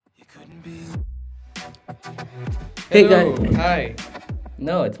Hey Hello, guys. hi.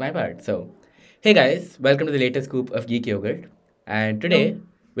 No, it's my part. So, hey guys, welcome to the latest scoop of Geek Yogurt. And No, today,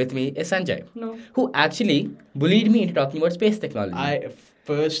 with me is Sanjay, no. who actually bullied me into talking about space technology.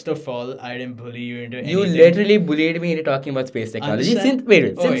 First of all, I didn't bully you into You anything. literally bullied me into talking about space technology. Since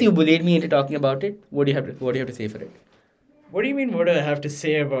Understand? since you Oi, bullied me into talking about it, what do you have to say for it? what do you mean? What do I have to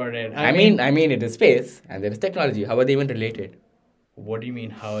say about it? I mean, it is space and there is technology. How are they even related? What do you mean?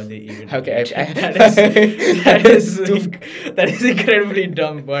 How are they even Okay, related? That is Stupid. that is incredibly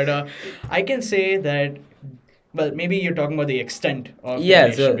dumb. But I can say that. Well, maybe you're talking about the extent of the Yeah,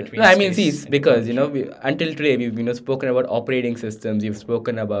 relation so no, between I mean, see, space it's and because technology. until today we've spoken about operating systems, we've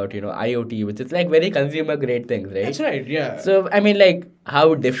spoken about IoT, which is like very consumer grade things, That's right? right. Yeah. So I mean, like,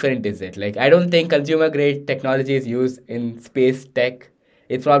 how different is it? Like, I don't think consumer grade technology is used in space tech.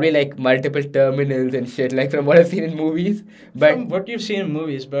 It's probably like multiple terminals and shit, like from what I've seen in movies. But From what you've seen in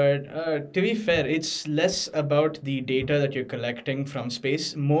movies, but to be fair, it's less about the data that you're collecting from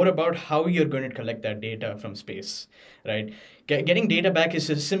space, more about how you're going to collect that data from space, right? Getting data back is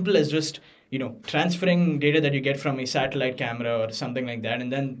as simple as just transferring data that you get from a satellite camera or something like that,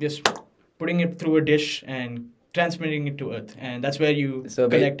 and then just putting it through a dish and transmitting it to Earth, and that's where you collect so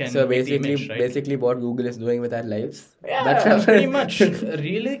and get the basically, image, right? basically, what Google is doing with our lives. That's Yeah, pretty much.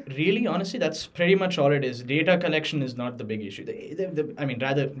 Really, honestly, that's pretty much all it is. Data collection is not the big issue. I mean,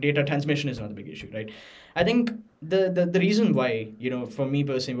 rather, data transmission is not the big issue, right? I think the reason why, for me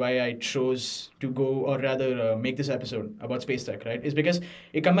personally, why I chose to go or rather make this episode about space tech, right, is because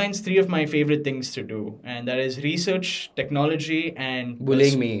it combines three of my favorite things to do, and that is research, technology, and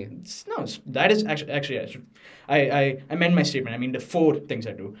bullying me. no, that is actually I meant my statement. I mean the four things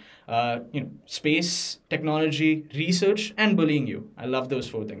I do. Space, technology, research, and bullying you. I love those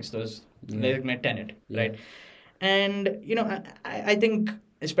four things. Those Yeah, like my tenet, yeah. right? And I think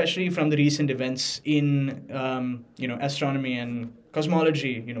especially from the recent events in astronomy and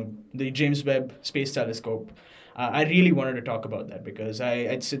cosmology, the James Webb Space Telescope. I really wanted to talk about that because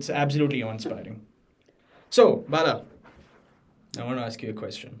it's absolutely awe-inspiring. So, Bala, I want to ask you a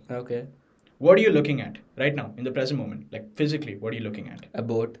question. Okay. What are you looking at right now in the present moment? Like physically, what are you looking at? A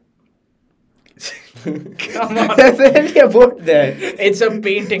boat. Come on. There's really a boat there. It's a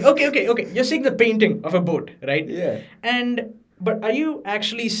painting. Okay. You're seeing the painting of a boat, right? Yeah. And but are you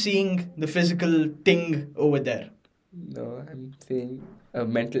actually seeing the physical thing over there? No, I'm seeing a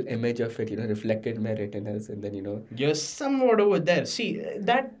mental image of it, reflected in my retinas, and then You're somewhat over there. See,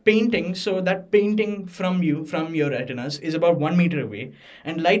 that painting, so that painting from you, from your retinas, is about 1 meter away,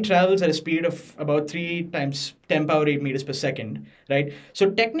 and light travels at a speed of about 3 times 10 power 8 meters per second, right?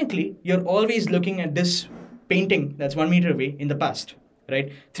 So technically, you're always looking at this painting that's 1 meter away in the past, right?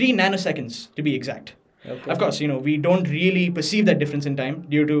 3 nanoseconds to be exact. Of Okay. course, we don't really perceive that difference in time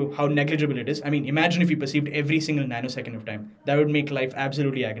due to how negligible it is. I mean, imagine if you perceived every single nanosecond of time. That would make life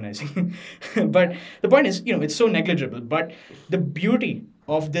absolutely agonizing. But the point is, it's so negligible. But the beauty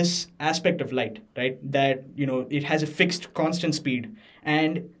of this aspect of light, right, that, it has a fixed constant speed.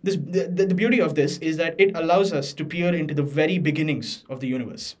 And the beauty of this is that it allows us to peer into the very beginnings of the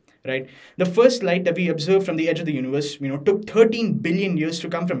universe, right? The first light that we observe from the edge of the universe, took 13 billion years to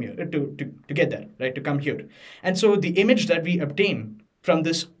come from here, to get there, right, to come here. And so the image that we obtain from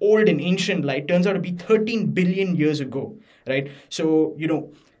this old and ancient light turns out to be 13 billion years ago, right? So,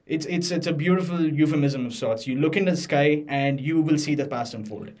 it's a beautiful euphemism of sorts. You look into the sky and you will see the past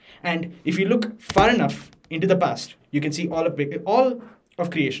unfold. And if you look far enough into the past, you can see all of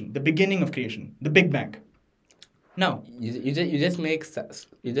creation, the beginning of creation, the Big Bang. Now, You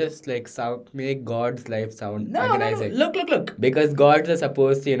just like sound make God's life sound no. agonizing Look. because gods are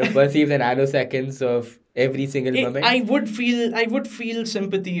supposed to perceive the nanoseconds of every single moment. I would feel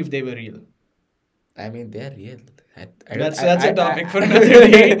sympathy if they were real. I mean, they're real. I don't. That's a topic for another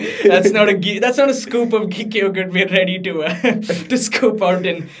day. That's not a scoop of geek yogurt we're ready to to scoop out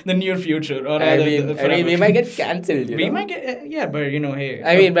in the near future or I rather mean, I mean, forever. we might get cancelled. We might get yeah, but hey,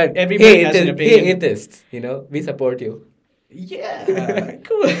 I mean, but everybody has an hey, opinion. atheists, we support you. Yeah,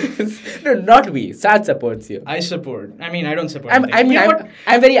 cool. No, not we. Sad supports you. I support. I mean, I don't support anything. I mean, You know what?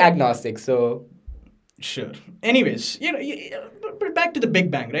 I'm very agnostic. So Sure. Anyways, but back to the Big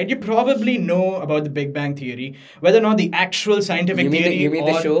Bang, right? You probably know about the Big Bang theory, whether or not the actual you scientific mean theory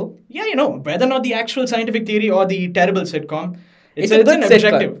the or show? yeah, whether or not the actual scientific theory or the terrible sitcom. It's a It's good an sitcom.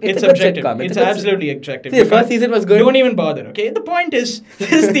 objective. It's a It's good objective. sitcom. It's a It's good. absolutely objective. See, the You first can't. season was good. Don't even bother. Okay. The point is,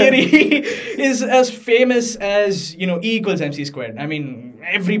 this theory is as famous as E equals MC squared. I mean,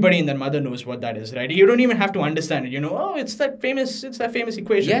 everybody and their mother knows what that is, right? You don't even have to understand it. Oh, it's that famous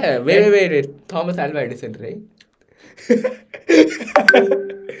equation, Yeah. right? Wait. Thomas Alva Edison, right?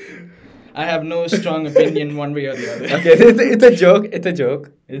 I have no strong opinion one way or the other. Okay, it's a joke. It's a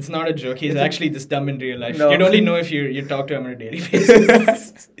joke. It's not a joke. He's It's actually this dumb in real life. No. You'd only know if you talk to him on a daily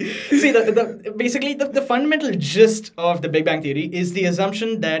basis. See, basically the fundamental gist of the Big Bang Theory is the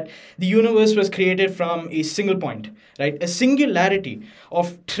assumption that the universe was created from a single point, right? A singularity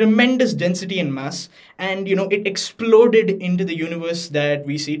of tremendous density and mass, and it exploded into the universe that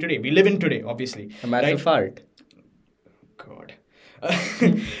we see today. We live in today, obviously. A massive right? fart. God.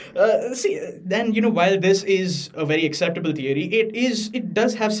 See, then while this is a very acceptable theory, it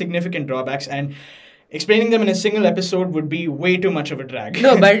does have significant drawbacks, and explaining them in a single episode would be way too much of a drag.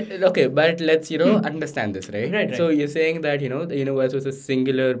 No, but okay, but let's understand this, right? Right. So you're saying that the universe was a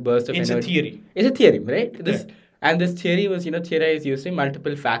singular burst of It's energy. a theory. It's a theory, right? Correct. And this theory was theorized using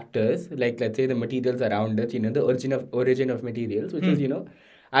multiple factors, like let's say the materials around us, the origin of materials, which is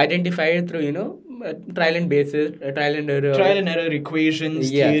identified through trial and Trial and error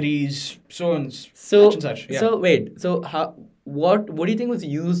equations, Yeah. theories, so on, So such and such. Yeah. so wait, so how what do you think was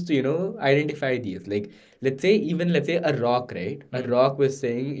used to identify these? Like let's say a rock, right? A rock was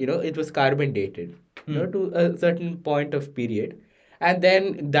saying it was carbon dated to a certain point of period, and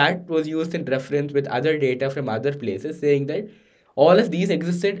then that was used in reference with other data from other places saying that all of these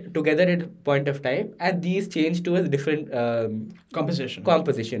existed together at a point of time, and these changed to a different Composition.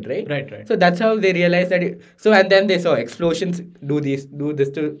 right? Right. So that's how they realized that. And then they saw explosions do this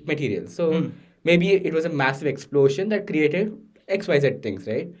to materials. So maybe it was a massive explosion that created XYZ things,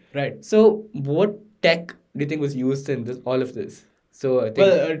 right? Right. So what tech do you think was used in all of this? So I think,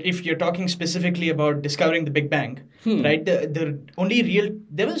 Well, if you're talking specifically about discovering the Big Bang, right? The only real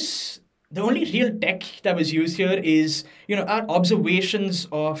tech that was used here is our observations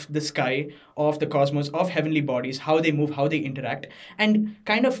of the sky, of the cosmos, of heavenly bodies, how they move, how they interact, and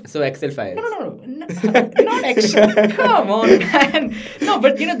kind of. so Excel files. No, not Excel. Come on, man. No,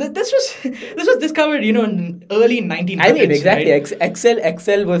 but this was discovered in early 1900s. I mean, exactly. Right?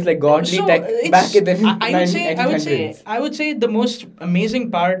 Excel was like godly tech back in the I would say the most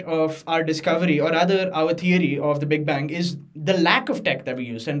amazing part of our discovery, or rather our theory of the Big Bang, is the lack of tech that we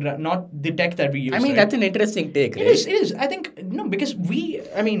use and not the tech that we use. I mean, right? that's an interesting take, right? It is. I think no, because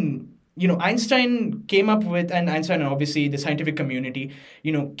Einstein came up with, and Einstein and obviously the scientific community,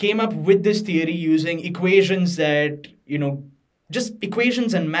 came up with this theory using equations that, just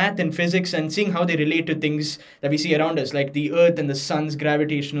equations and math and physics, and seeing how they relate to things that we see around us, like the Earth and the sun's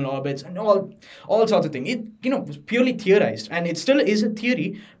gravitational orbits and all sorts of things. It, was purely theorized, and it still is a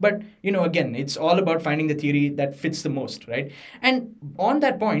theory, but, again, it's all about finding the theory that fits the most, right? And on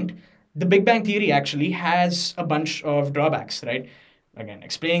that point, the Big Bang Theory actually has a bunch of drawbacks, right? Again,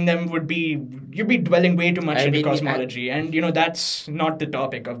 explaining them you'd be dwelling way too much into cosmology, and that's not the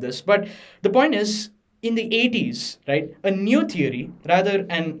topic of this. But the point is, in the 80s, right, a new theory, rather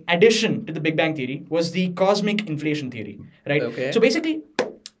an addition to the Big Bang Theory, was the cosmic inflation theory, right? Okay. So basically,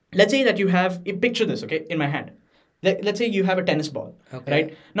 let's say that you have, picture this, okay, in my hand. Let's say you have a tennis ball, Okay.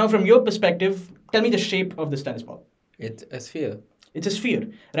 right? Now, from your perspective, tell me the shape of this tennis ball. It's a sphere. It's a sphere,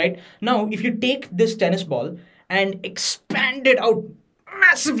 right? Now, if you take this tennis ball and expand it out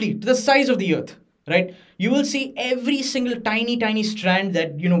massively to the size of the Earth, right, you will see every single tiny strand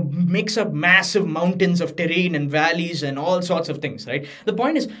that makes up massive mountains of terrain and valleys and all sorts of things, right? The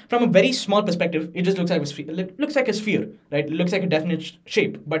point is, from a very small perspective, it just looks like a sphere, right? It looks like a definite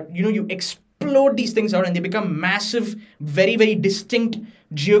shape, but you explode these things out and they become massive, very, very distinct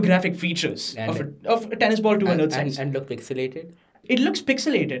geographic features of a tennis ball to an Earth size. And look pixelated. It looks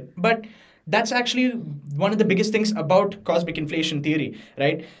pixelated, but that's actually one of the biggest things about cosmic inflation theory,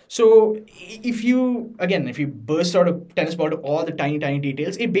 right? So if you burst out a tennis ball to all the tiny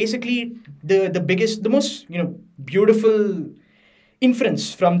details, it basically, the most beautiful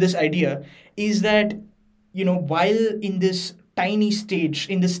inference from this idea is that while in this tiny stage,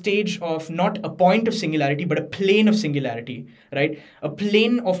 in the stage of not a point of singularity but a plane of singularity, right, a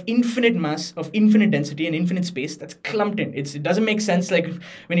plane of infinite mass, of infinite density and infinite space that's clumped in, it doesn't make sense like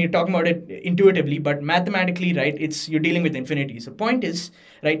when you're talking about it intuitively, but mathematically, right, you're dealing with infinities. The point is,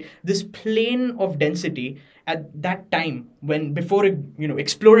 right, this plane of density at that time, before it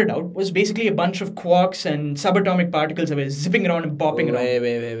exploded out, was basically a bunch of quarks and subatomic particles that were zipping around and bopping around.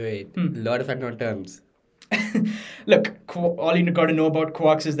 Wait. A lot of unknown terms. Look, all you got to know about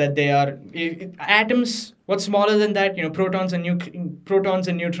quarks is that they are atoms. What's smaller than that? Protons and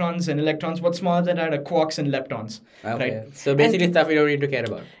neutrons and electrons. What's smaller than that are quarks and leptons. Okay. Right. So basically, stuff we don't need to care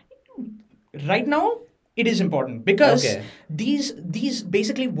about. Right now, It is important because Okay. these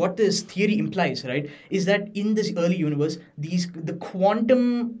basically what this theory implies, right, is that in this early universe, the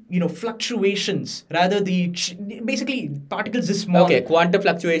quantum, fluctuations, rather basically particles this small, Okay, quantum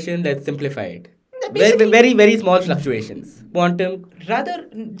fluctuation, let's simplify it. Very, basically very, very small fluctuations. Quantum, rather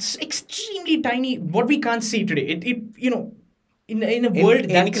extremely tiny, what we can't see today. It in a world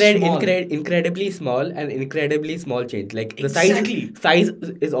that's small. incredibly small and incredibly small change. Like the Exactly. size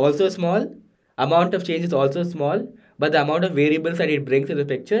is also small, amount of change is also small, but the amount of variables that it brings to the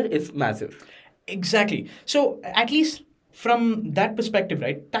picture is massive. Exactly. So at least from that perspective,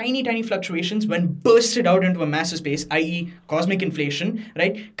 right, tiny, tiny fluctuations when bursted out into a massive space, i.e., cosmic inflation,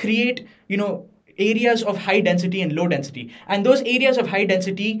 right, create areas of high density and low density. And those areas of high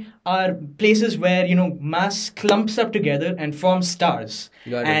density are places where mass clumps up together and forms stars.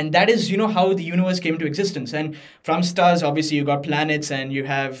 Got it. And that is how the universe came to existence. And from stars, obviously, you got planets, and you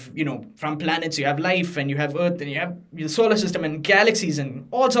have from planets you have life, and you have Earth, and you have the solar system and galaxies and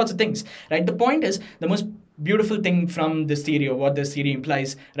all sorts of things, right? The point is, the most beautiful thing from this theory, or what this theory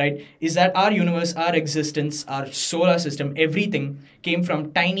implies, right, is that our universe, our existence, our solar system, everything came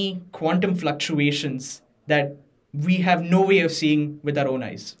from tiny quantum fluctuations that we have no way of seeing with our own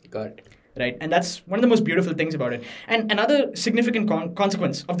eyes, Got it. right? And that's one of the most beautiful things about it. And another significant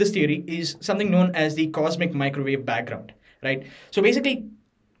consequence of this theory is something known as the cosmic microwave background, right? So basically,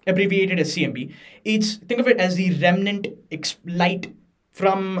 abbreviated as CMB, it's, think of it as the remnant light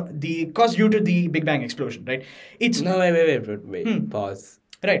from the cause due to the Big Bang explosion, right? It's No, wait. Pause.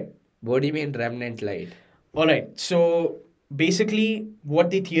 right. What do you mean remnant light? All right. So basically, what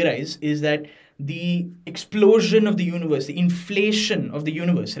they theorize is that the explosion of the universe, the inflation of the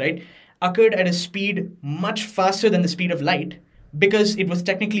universe, right, occurred at a speed much faster than the speed of light, because it was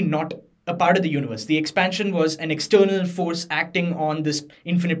technically not a part of the universe. The expansion was an external force acting on this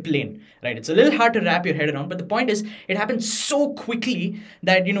infinite plane, right? It's a little hard to wrap your head around, but the point is, it happened so quickly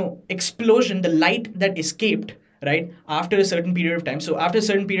that, explosion, the light that escaped, right, after a certain period of time. So after a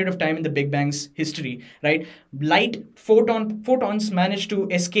certain period of time in the Big Bang's history, right, light photons managed to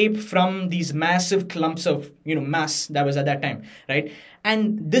escape from these massive clumps of mass that was at that time, right?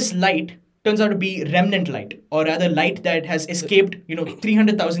 And this light turns out to be remnant light, or rather light that has escaped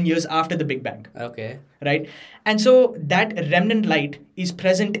 300,000 years after the Big Bang, Okay. right? And so that remnant light is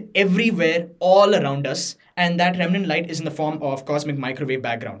present everywhere, all around us, and that remnant light is in the form of cosmic microwave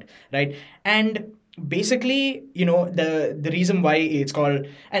background, right? And basically, the reason why it's called,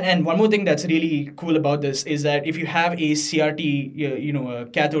 and one more thing that's really cool about this is that if you have a CRT, a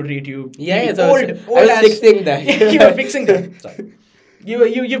cathode ray tube Yeah, yeah. TV, So, I old was as fixing that. you're fixing that. Sorry.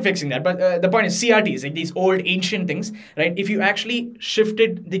 You're fixing that, but the point is, CRTs, like these old ancient things, right? If you actually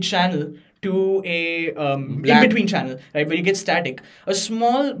shifted the channel to a in Black. between channel, right, where you get static, a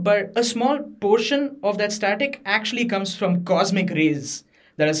small portion of that static actually comes from cosmic rays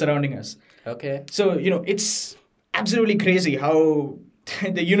that are surrounding us. Okay. So it's absolutely crazy how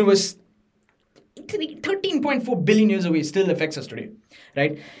the universe, 13.4 billion years away, still affects us today,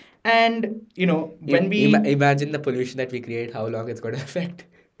 right? And when we Imagine the pollution that we create, how long it's going to affect.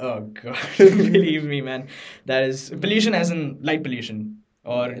 oh god, believe me, man, that is pollution, as in light pollution,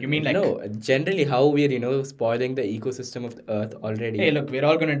 or you mean like, No, generally how we're, spoiling the ecosystem of the earth already. hey, look, we're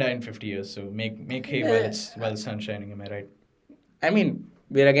all gonna die in 50 years, so make hay while the sun's shining. Am I right? I mean,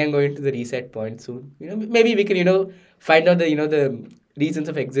 we're again going to the reset point soon. Maybe we can, find out the, the reasons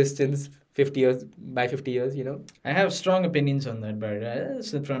of existence 50 years, by 50 years, I have strong opinions on that, but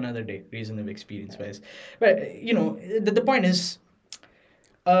that's for another day, reason of experience wise. But the point is,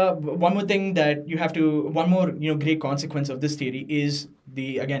 one more thing that you have to, one more great consequence of this theory is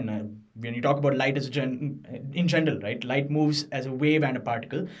the, again, when you talk about light as in general, right, light moves as a wave and a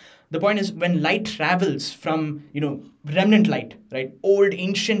particle. The point is, when light travels from remnant light, right, old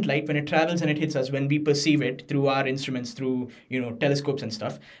ancient light, when it travels and it hits us, when we perceive it through our instruments, through telescopes and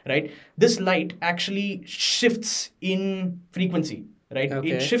stuff, right, this light actually shifts in frequency, right? Okay.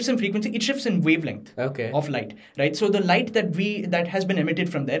 It shifts in frequency, it shifts in wavelength Okay. of light, right? So the light that has been emitted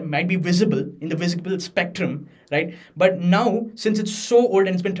from there might be visible in the visible spectrum, right? But now, since it's so old and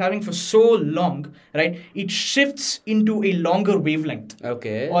it's been traveling for so long, right, it shifts into a longer wavelength,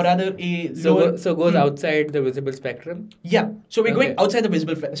 Okay. or rather a So, lower. so goes outside the visible spectrum? Yeah, so we're going Okay. outside the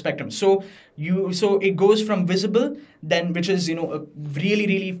visible spectrum. So it goes from visible, then, which is a really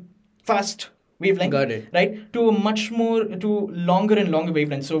really fast wavelength, Got it. right, to a much more to longer and longer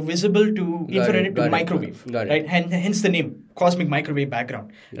wavelength. So visible to Got infrared it. to Got it. microwave, Got right? it. Hence the name cosmic microwave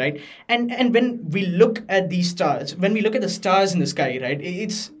background, right? And when we look at these stars, when we look at the stars in the sky, right,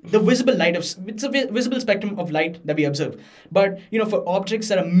 it's the visible light of it's a visible spectrum of light that we observe. But for objects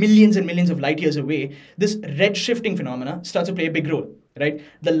that are millions and millions of light years away, this red shifting phenomena starts to play a big role, right?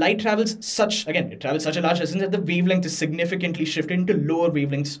 The light travels it travels such a large distance that the wavelength is significantly shifted into lower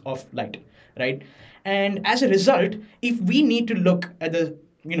wavelengths of light, right? And as a result, if we need to look at the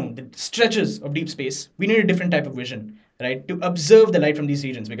stretches of deep space, we need a different type of vision, right, to observe the light from these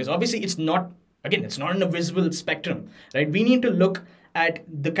regions, because obviously it's not in a visible spectrum, right? We need to look at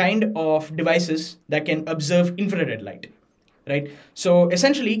the kind of devices that can observe infrared light, right? So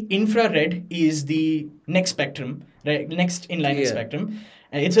essentially, infrared is the next spectrum, right? Next in line in Yeah. spectrum.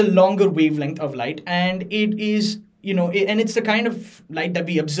 It's a longer wavelength of light, and it is, and it's the kind of light that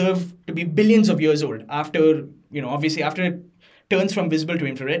we observe to be billions of years old. After, obviously, after it turns from visible to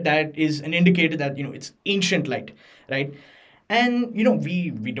infrared, that is an indicator that it's ancient light, right? And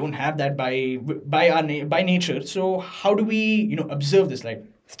we don't have that by nature. So how do we observe this light?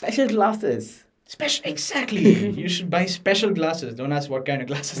 Special glasses. Special, exactly. You should buy special glasses. Don't ask what kind of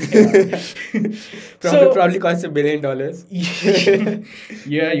glasses they are. Probably cost $1 billion.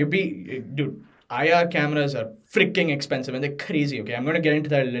 Yeah, dude. IR cameras are freaking expensive and they're crazy. Okay, I'm gonna get into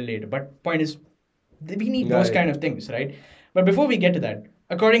that a little later. But point is, we need Got those it. kind of things, right? But before we get to that,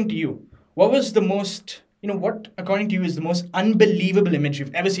 according to you, what was the most what according to you is the most unbelievable image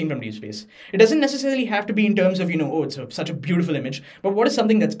you've ever seen from deep space? It doesn't necessarily have to be in terms of oh, it's such a beautiful image, but what is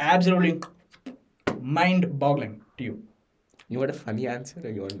something that's absolutely mind-boggling to you? You want a funny answer or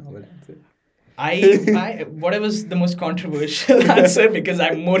you want a normal answer? Whatever's the most controversial answer, because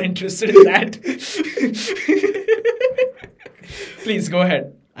I'm more interested in that. Please go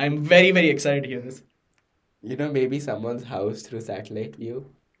ahead. I'm very, very excited to hear this. Maybe someone's house through satellite view.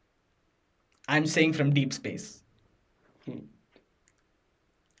 I'm saying from deep space.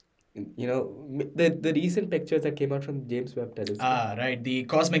 The recent pictures that came out from James Webb Telescope. Ah, right. The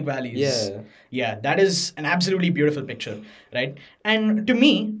cosmic valleys. Yeah. Yeah, that is an absolutely beautiful picture, right? And to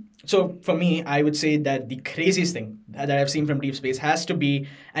me, so for me, I would say that the craziest thing that I've seen from deep space has to be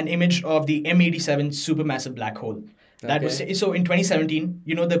an image of the M87 supermassive black hole. That was Okay. so in 2017.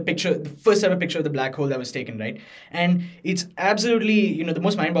 The first ever picture of the black hole that was taken, right? And it's absolutely, the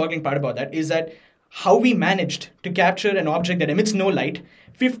most mind-boggling part about that is that how we managed to capture an object that emits no light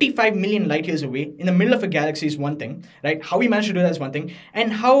 55 million light years away in the middle of a galaxy is one thing, right? How we managed to do that is one thing,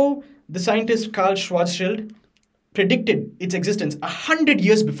 and how the scientist Carl Schwarzschild predicted its existence 100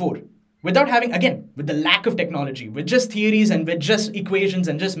 years before, without having, again, with the lack of technology, with just theories and with just equations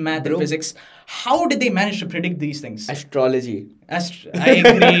and just math and Bro. physics. How did they manage to predict these things? Astrology. I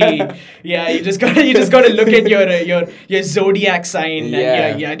agree. Yeah, you just gotta look at your zodiac sign. Yeah.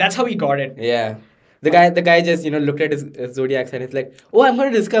 And yeah, that's how he got it. Yeah. The guy just looked at his zodiac sign. It's like, oh, I'm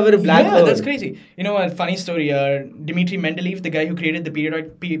going to discover a black Yeah, hole. that's crazy. A funny story. Dmitry Mendeleev, the guy who created the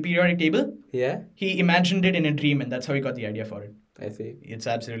periodic table, Yeah, he imagined it in a dream, and that's how he got the idea for it. I see.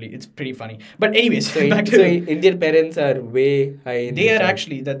 It's pretty funny. But anyways, So, back to so Indian parents are way high in they are nature.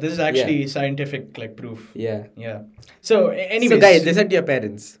 actually that this is actually scientific proof. Yeah. Yeah. So anyways, So guys, listen to your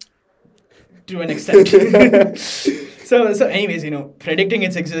parents. to an extent. So anyways, predicting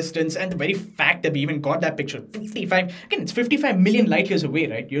its existence and the very fact that we even got that picture 55 again, it's 55 million light years away,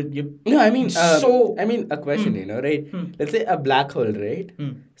 right? You No, I mean, so a question, right? Let's say a black hole, right? Hmm.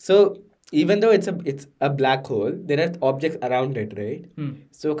 So even though it's a black hole, there are objects around it, right?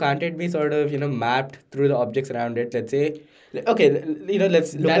 So can't it be sort of mapped through the objects around it? Let's say, okay,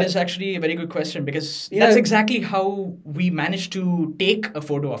 let's look That at is actually a very good question, because You that's know- exactly how we managed to take a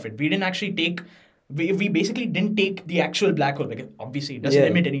photo of it. We didn't actually take. We basically didn't take the actual black hole, because obviously it doesn't Yeah.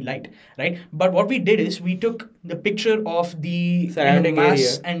 emit any light, right? But what we did is we took the picture of the Surrounding mass,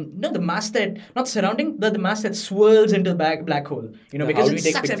 area. and no, the mass that not surrounding, the mass that swirls into the black hole. Now, Because how do it we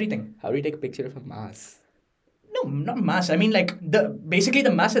take sucks pic- everything. How do you take a picture of a mass? No, not mass. I mean, basically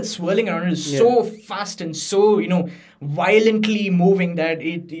the mass that's swirling around it is Yeah. so fast and so violently moving that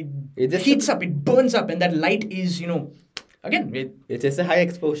it It just- heats up, it burns up, and that light is again It's just a high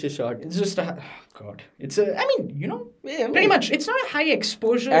exposure shot. it's just a God. It's a. I mean, Yeah, I pretty mean- much. It's not a high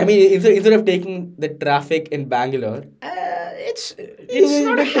exposure. I mean, instead of taking the traffic in Bangalore, it's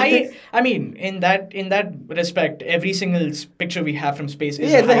not a high. I mean, in that respect, every single picture we have from space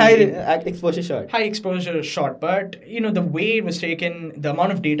is it's a high high exposure shot. high exposure shot, but the way it was taken, the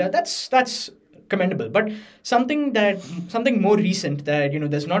amount of data, that's commendable. But something more recent that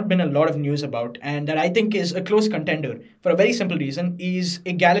there's not been a lot of news about, and that I think is a close contender for a very simple reason, is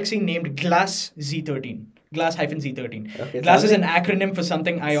a galaxy named Glass Z13. Glass Z13. Okay, Glass sounds is an like acronym for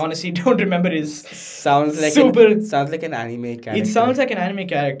something I honestly don't remember. Is sounds like super. sounds like an anime It character. sounds like an anime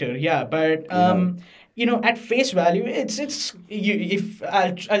character, yeah. But You know. at face value, it's you. If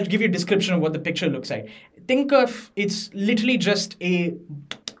I'll give you a description of what the picture looks like. Think of, it's literally just a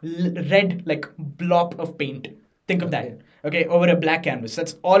red like blob of paint. Think of that. Okay. Okay, over a black canvas.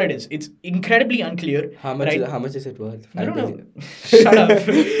 That's all it is. It's incredibly unclear, How much? right? How much is it worth? I don't know. Fantasy. Shut up.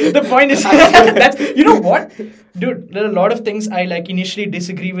 The point is that's, you know what, dude. There are a lot of things I like initially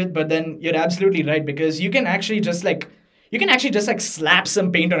disagree with, but then you're absolutely right, because you can actually just like slap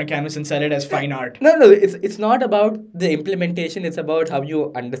some paint on a canvas and sell it as fine art. No. It's not about the implementation. It's about how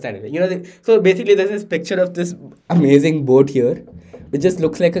you understand it. So basically, there's this picture of this amazing boat here, which just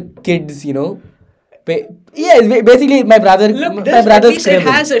looks like a kid's. Yeah, it's basically my brother. Look, My at brother's least it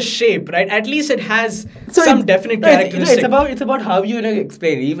scribble. has a shape, right? At least it has So some definite no, characteristic. it's about how you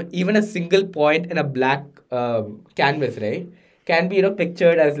explain it. Even a single point in a black canvas, right, can be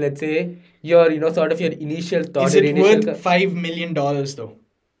pictured as, let's say, your sort of your initial thought. Is Your it initial worth $5 million though?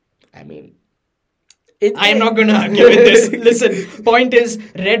 I mean, it. I am not going to argue with this. Listen, point is,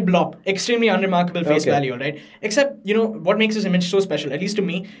 red blob, extremely unremarkable face Okay. value, right? Except, what makes this image so special, at least to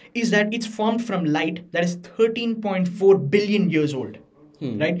me, is that it's formed from light that is 13.4 billion years old,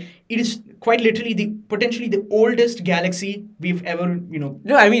 right? It is quite literally potentially the oldest galaxy we've ever,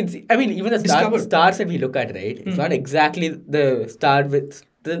 No, I mean, even the discovered. stars that we look at, right? It's not exactly the star with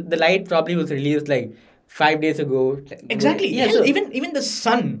the light. Probably was released like 5 days ago. Exactly. Yeah. Hell, So even the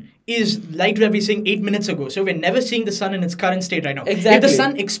sun is light that we're seeing 8 minutes ago. So we're never seeing the sun in its current state right now. If the Exactly.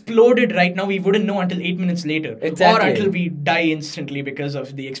 sun exploded right now, we wouldn't know until 8 minutes later. Exactly. Or until we die instantly because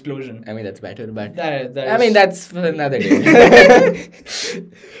of the explosion. I mean, that's better, but That I mean, is- that's for another day.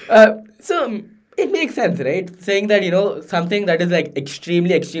 So it makes sense, right? Saying that something that is like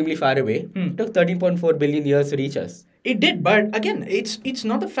extremely, extremely far away took 13.4 billion years to reach us. It did, but again, it's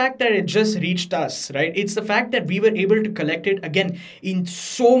not the fact that it just reached us, right? It's the fact that we were able to collect it again in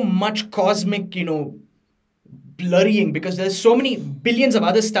so much cosmic, blurrying, because there's so many billions of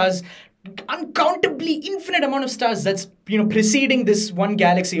other stars, uncountably infinite amount of stars that's preceding this one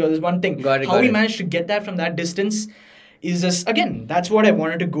galaxy or this one thing. Got it, How got we it. managed to get that from that distance is just, again, that's what I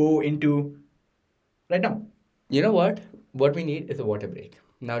wanted to go into right now. You know what? What we need is a water break.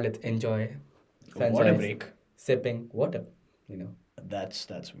 Now let's enjoy Water sunshine, break. sipping water. That's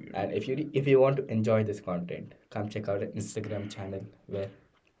weird. And if you want to enjoy this content, come check out our Instagram channel where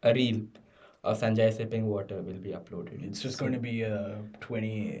a reel of Sanjay sipping water will be uploaded. It's just going to be a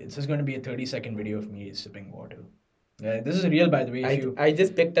 30-second video of me sipping water. This is real, by the way. I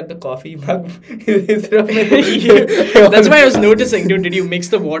just picked up the coffee mug. It's from That's why I was noticing, dude. Did you mix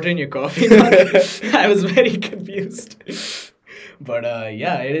the water in your coffee? I was very confused. But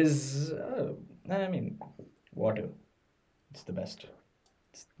yeah, it is. Water. It's the best.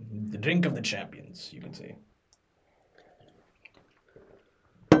 It's the drink of the champions, you could say.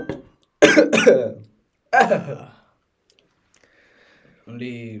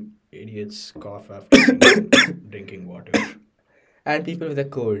 Only idiots cough after drinking water. And people with a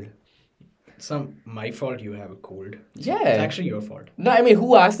cold. It's not my fault you have a cold. Yeah. It's actually your fault. No, I mean,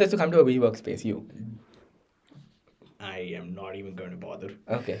 who asked us to come to a WeWork space? You. I am not even going to bother.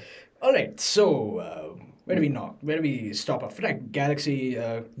 Okay. All right, so where do we stop off? Right, Galaxy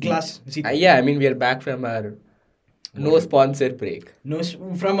Glass. Yeah, I mean, we are back from our no sponsor break. No,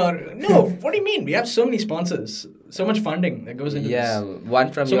 what do you mean? We have so many sponsors, so much funding that goes into Yeah, this.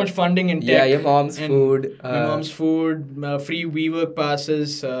 one from So your, much funding in tech. Yeah, your mom's and food. My mom's food, free WeWork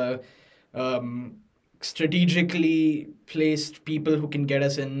passes, strategically placed people who can get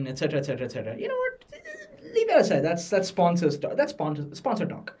us in, etc., etc., etc. You know what? Leave that aside. That's sponsor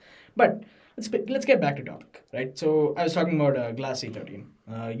talk. But let's get back to topic, right? So I was talking about Glass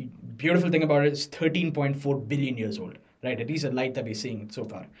C13. Beautiful thing about it is 13.4 billion years old, right? At least the light that we're seeing so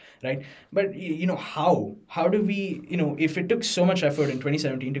far, right? But how do we, if it took so much effort in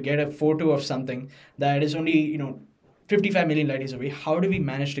 2017 to get a photo of something that is only 55 million light years away, how do we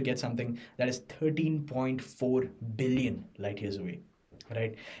manage to get something that is 13.4 billion light years away?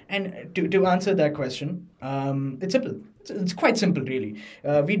 Right, and to answer that question, it's simple. It's quite simple, really.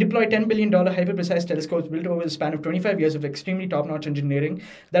 We deploy $10 billion hyper-precise telescopes built over the span of 25 years of extremely top-notch engineering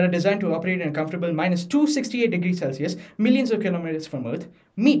that are designed to operate in a comfortable minus 268 degrees Celsius, millions of kilometers from Earth.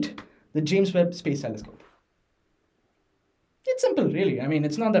 Meet the James Webb Space Telescope. It's simple, really. I mean,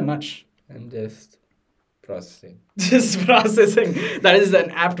 it's not that much. I'm just processing. Just processing. That is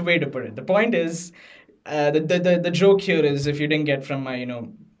an apt way to put it. The point is, the joke here is, if you didn't get from my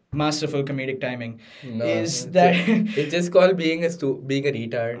masterful comedic timing, No, is that it's just called being being a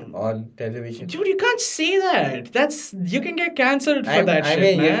retard on television. dude, you can't say that. You can get cancelled for that I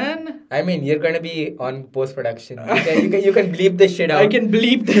shit, mean, man. you're gonna be on post production. You can bleep this shit out. I can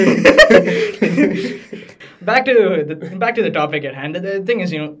bleep. Back to the topic at hand. The thing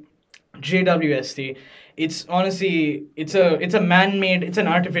is, JWST. It's honestly, it's a man-made, it's an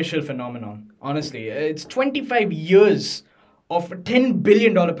artificial phenomenon. Honestly, it's 25 years of a $10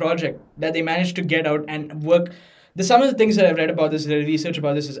 billion project that they managed to get out and work. Some of the things that I've read about this, the research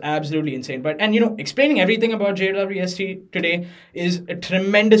about this is absolutely insane. But explaining everything about JWST today is a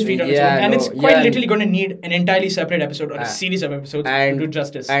tremendous feat on its own, and it's quite literally going to need an entirely separate episode or a series of episodes to do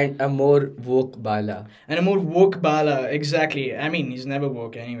justice. And a more woke Bala. Exactly. I mean, he's never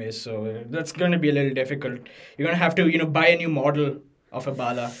woke anyway, so that's going to be a little difficult. You're going to have to buy a new model of a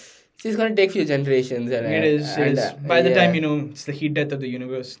Bala. It's going to take few generations. And, it is. By the time, it's the heat death of the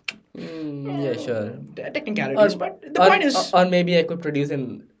universe. Yeah, sure. Technicalities, but the point is... Or maybe I could produce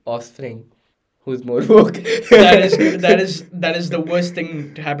an offspring who's more woke. that is the worst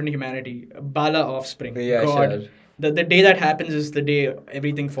thing to happen to humanity. A Bala offspring. Yeah, God. sure. The day that happens is the day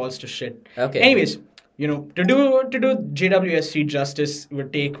everything falls to shit. Okay. Anyways, to do JWSC justice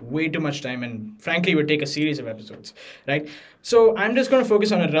would take way too much time, and frankly would take a series of episodes, right? So I'm just going to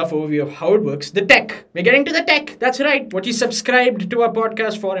focus on a rough overview of how it works. The tech. We're getting to the tech. That's right. What you subscribed to our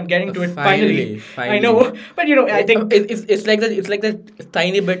podcast for. I'm getting to it finally. I know, but I think it's like that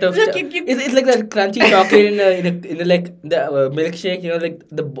tiny bit of. It's like that crunchy chocolate in the like the milkshake. Like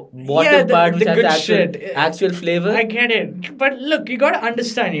the bottom part which has actual flavor. I get it, but look, you got to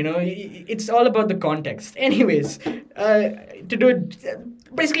understand. It's all about the context. Anyways, to do it,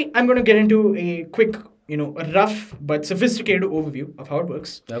 basically, I'm going to get into a quick, a rough but sophisticated overview of how it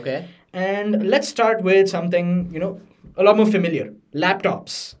works. Okay. And let's start with something, a lot more familiar.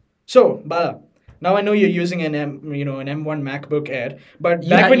 Laptops. So, Bala, now I know you're using an M1 MacBook Air, but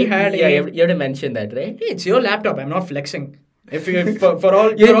you have to mention that, right? Hey, it's your laptop. I'm not flexing. If you for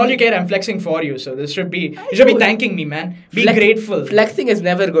all you care, I'm flexing for you. So you should be thanking me, man. Be grateful. Flexing is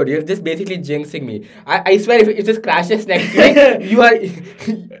never good. You're just basically jinxing me. I swear, if it just crashes next week,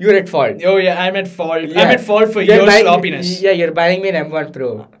 you're at fault. Oh yeah, I'm at fault. Yeah. I'm at fault for your sloppiness. Yeah, you're buying me an M1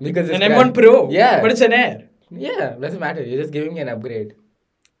 Pro because it's an M1 Pro. Yeah, but it's an Air. Yeah, doesn't matter. You're just giving me an upgrade.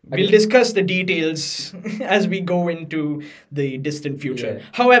 We'll discuss the details as we go into the distant future. Yeah.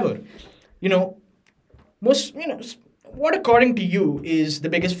 However, what according to you is the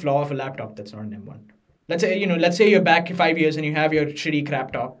biggest flaw of a laptop that's not an M1? Let's say you're back 5 years and you have your shitty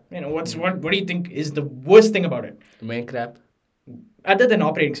crap top. What do you think is the worst thing about it? Main crap. Other than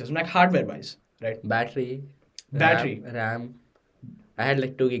operating system, like hardware wise, right? Battery. RAM. I had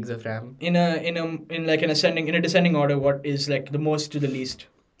like 2 gigs of RAM. In a descending order, what is like the most to the least?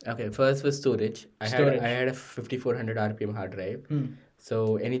 Okay, first was storage. I had a 5400 RPM hard drive.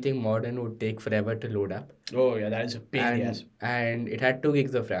 So anything modern would take forever to load up. Oh yeah, that is a pain in the ass. And it had 2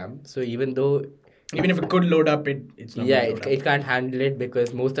 gigs of RAM. So even if it could load up, it's not. Yeah, it can't handle it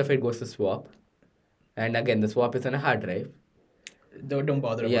because most of it goes to swap. And again, the swap is on a hard drive. Don't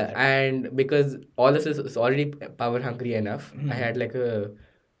bother about that. Yeah, and because all of this is already power hungry enough, I had like a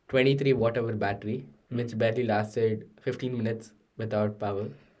 23 watt-hour battery, which barely lasted 15 minutes without power.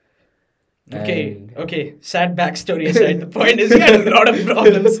 Okay. Sad backstory aside, the point is you had a lot of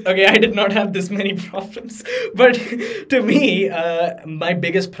problems. Okay, I did not have this many problems. But to me, my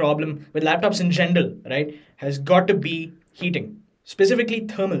biggest problem with laptops in general, right, has got to be heating. Specifically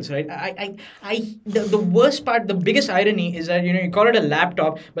thermals, right? The worst part, the biggest irony is that, you call it a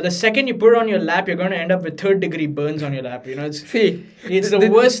laptop, but the second you put it on your lap, you're going to end up with 3rd-degree burns on your lap. It's the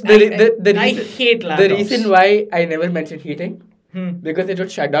worst. I hate laptops. The reason why I never mentioned heating, because it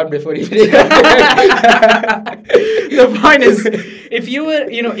would shut down before you. The point is, if you were,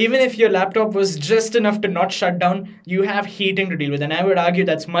 even if your laptop was just enough to not shut down, you have heating to deal with, and I would argue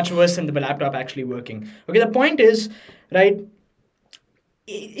that's much worse than the laptop actually working. Okay, the point is, right?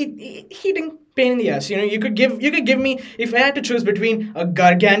 Heating pain in the ass. You could give me, if I had to choose between a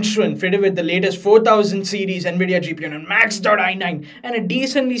gargantuan fitted with the latest 4000 series Nvidia GPU and maxed out i9 and a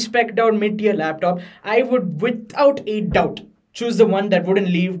decently spec'd out mid-tier laptop, I would without a doubt choose the one that wouldn't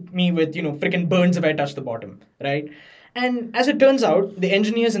leave me with freaking burns if I touch the bottom, right? And as it turns out, the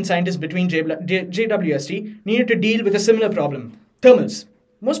engineers and scientists between JWST needed to deal with a similar problem: thermals.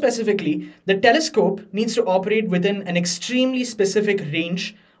 More specifically, the telescope needs to operate within an extremely specific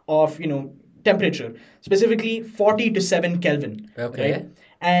range of, temperature, specifically 40 to 7 Kelvin. Okay. Right?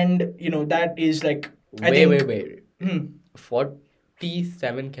 And, that is like I Wait, think wait, wait.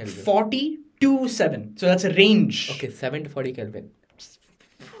 47 Kelvin. 40 to 7. So that's a range. Okay, 7 to 40 Kelvin.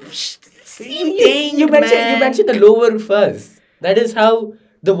 Same thing, You man. mentioned the lower first. That is how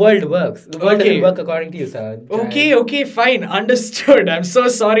the world works. The world doesn't Okay. work according to you, sir. Okay, fine. Understood. I'm so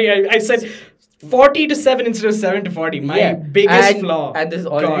sorry. I said 40 to 7 instead of 7 to 40. My Yeah, biggest flaw. and this is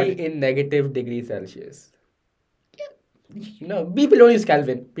already God. in negative degrees Celsius. No, people don't use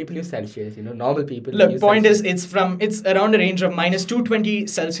Kelvin. People use Celsius. Normal people Look, use point Celsius. is it's around a range of minus 220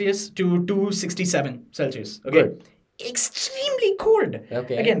 Celsius to 267 Celsius. Okay. Good. Extremely cold.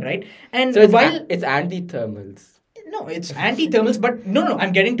 Okay. Again, right? And So while it's anti-thermals. no, it's anti-thermals, but no,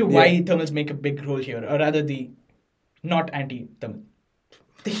 I'm getting to why Yeah. thermals make a big role here, or rather the not anti-thermal.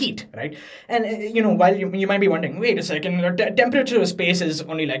 The heat, right? And while you might be wondering, wait a second, the temperature of space is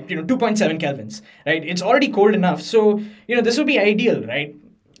only like 2.7 kelvins, right? It's already cold enough, so this would be ideal, right?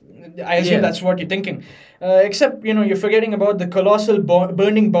 I assume Yeah. that's what you're thinking. Except you're forgetting about the colossal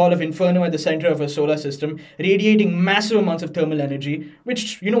burning ball of inferno at the center of a solar system, radiating massive amounts of thermal energy,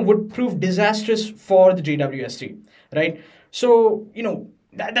 which would prove disastrous for the JWST, right? So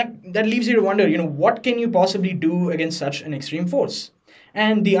that leaves you to wonder, what can you possibly do against such an extreme force?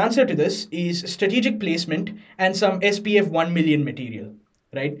 And the answer to this is strategic placement and some SPF 1 million material,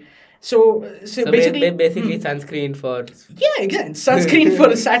 right? So basically, basically sunscreen for. yeah, again, sunscreen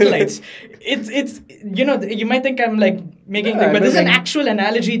for satellites. It's you might think I'm like making, No, but this is an like- actual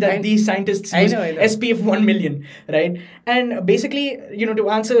analogy that I- these scientists I use. know, I know. SPF 1 million, right? And basically, to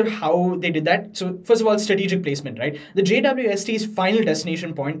answer how they did that, so first of all, strategic placement, right? The JWST's final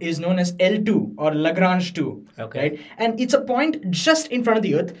destination point is known as L2 or Lagrange 2, Okay. right? And it's a point just in front of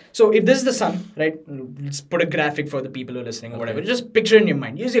the Earth. So if this is the sun, right? Let's put a graphic for the people who are listening or Okay. whatever. Just picture in your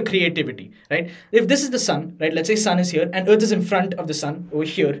mind. Use your creativity, right? If this is the sun, right? Let's say sun is here and Earth is in front of the sun over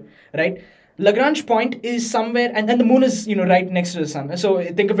here, right? Lagrange point is somewhere, and the moon is right next to the sun. So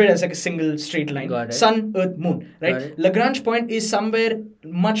think of it as like a single straight line. Got it. Sun, Earth, moon, right? Got it. Lagrange point is somewhere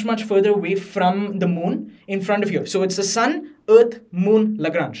much further away from the moon in front of you. So it's the sun, Earth, moon,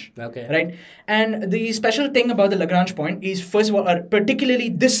 Lagrange. Okay. Right? And the special thing about the Lagrange point is, first of all, or particularly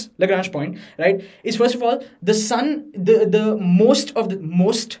this Lagrange point, right, is first of all, the sun, the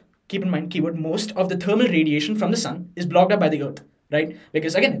most, keep in mind, keyword, most of the thermal radiation from the sun is blocked up by the Earth. Right?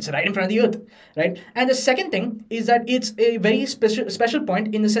 Because again, it's right in front of the Earth, right? And the second thing is that it's a very special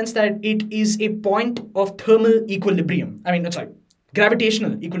point in the sense that it is a point of thermal equilibrium.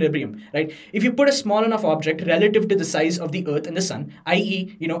 Gravitational equilibrium, right? If you put a small enough object relative to the size of the Earth and the Sun,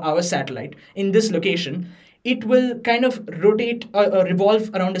 i.e., our satellite, in this location, it will kind of rotate or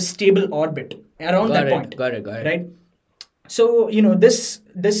revolve around a stable orbit around that point. Got it. Right? So this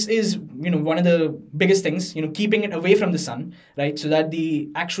is one of the biggest things, keeping it away from the sun, right? So that the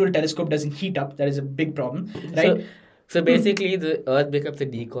actual telescope doesn't heat up. That is a big problem, right? So basically, the Earth becomes a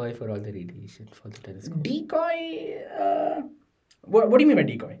decoy for all the radiation for the telescope. Decoy. What do you mean by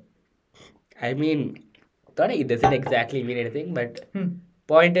decoy? I mean, it doesn't exactly mean anything, but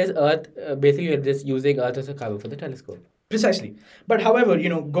point is, Earth basically you're just using Earth as a cover for the telescope. Precisely. But however,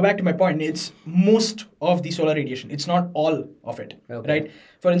 go back to my point, it's most of the solar radiation. It's not all of it, Okay. right?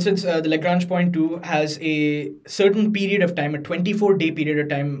 For instance, the Lagrange point 2 has a certain period of time, a 24-day period of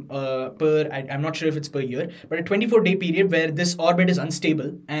time I'm not sure if it's per year, but a 24-day period where this orbit is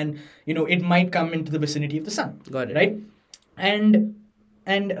unstable and, it might come into the vicinity of the sun. Got it. Right? And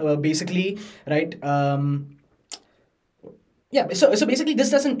basically, right, so basically this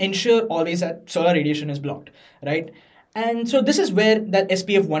doesn't ensure always that solar radiation is blocked, right? And so this is where that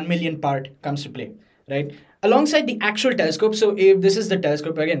SPF 1 million part comes to play, right? Alongside the actual telescope, so if this is the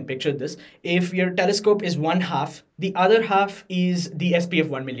telescope, again, picture this. If your telescope is one half, the other half is the SPF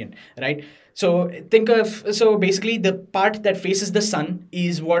 1 million, right? So basically the part that faces the sun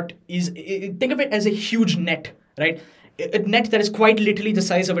is think of it as a huge net, right? A net that is quite literally the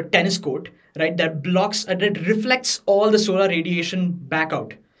size of a tennis court, right? That reflects all the solar radiation back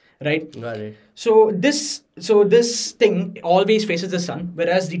out, right? Got it. So this thing always faces the sun,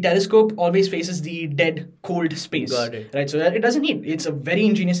 whereas the telescope always faces the dead, cold space. Got it. Right? So that it doesn't heat. It's a very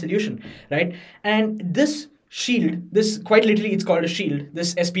ingenious solution, right? And this shield, this quite literally it's called a shield,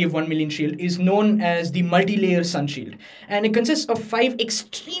 this SPF 1 million shield, is known as the multi-layer sun shield. And it consists of 5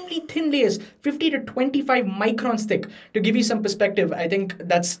 extremely thin layers, 50 to 25 microns thick. To give you some perspective, I think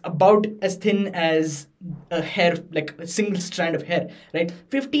that's about as thin as a hair, like a single strand of hair, right?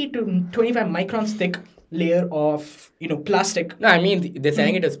 50 to 25 microns thick, layer of plastic. No, I mean they're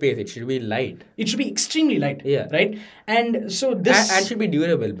sending it to space. It should be light. It should be extremely light, Yeah. right? And so And should be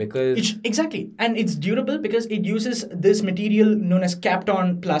durable because exactly, and it's durable because it uses this material known as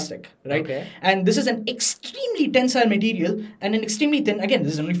Kapton plastic, right? Okay. And this is an extremely tensile material and an extremely thin. Again,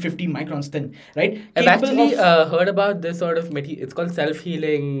 this is only 50 microns thin, right? I've Capable actually of heard about this sort of material. It's called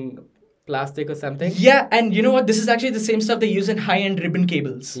self-healing plastic or something. yeah, and you know what? This is actually the same stuff they use in high-end ribbon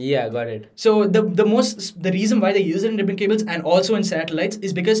cables. Yeah, got it. So the reason why they use it in ribbon cables and also in satellites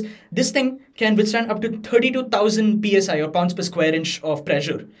is because this thing can withstand up to 32,000 psi or pounds per square inch of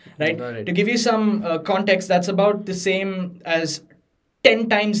pressure, right? Got it. To give you some context, that's about the same as 10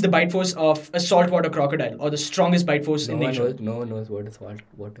 times the bite force of a saltwater crocodile, or the strongest bite force in nature. No one knows what is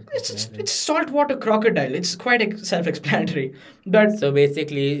water. It's saltwater crocodile. It's quite self-explanatory. But So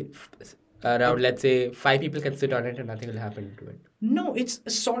basically, around let's say 5 people can sit on it and nothing will happen to it. no, it's a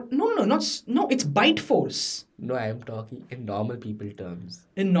salt. No, no, it's bite force. No, I am talking in normal people terms.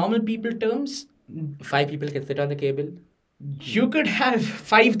 In normal people terms, 5 people can sit on the cable. you could have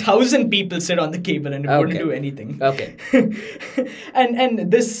 5,000 people sit on the cable and it wouldn't Okay. do anything. Okay.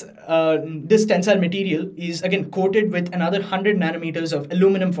 and this tensile material is again coated with another 100 nanometers of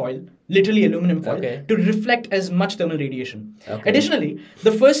aluminum foil, literally aluminum foil, Okay. to reflect as much thermal radiation. Okay. Additionally,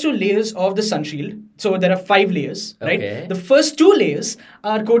 the first two layers of the sun shield, so there are 5 layers, right? Okay. The first 2 layers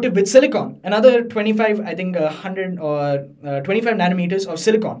are coated with silicon, another 25, I think 100 or 25 nanometers of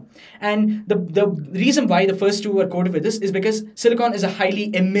silicon. And the reason why the first 2 are coated with this is because silicon is a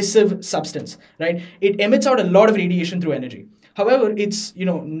highly emissive substance, right? It emits out a lot of radiation through energy. However, it's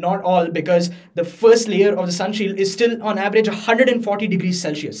not all, because the first layer of the sun shield is still on average 140 degrees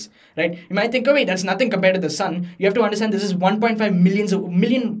Celsius, right? You might think, oh wait, that's nothing compared to the sun. You have to understand this is 1.5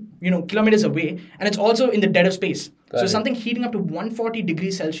 million kilometers away, and it's also in the dead of space. Got So it. something heating up to 140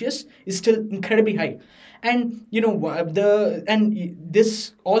 degrees Celsius is still incredibly high. And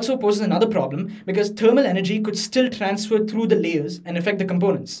this also poses another problem, because thermal energy could still transfer through the layers and affect the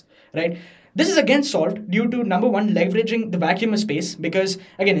components, right? This is again solved due to, number one, leveraging the vacuum of space, because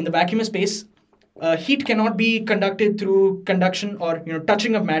again, in the vacuum of space, heat cannot be conducted through conduction or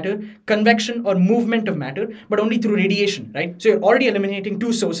touching of matter, convection or movement of matter, but only through radiation, right? So you're already eliminating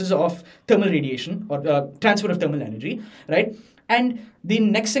 2 sources of thermal radiation, or transfer of thermal energy, right? And the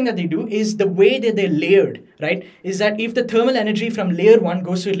next thing that they do is the way that they're layered, right? Is that if the thermal energy from layer 1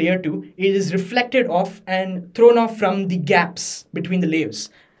 goes to layer 2, it is reflected off and thrown off from the gaps between the layers.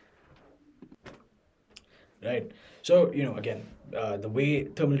 Right. So, again, the way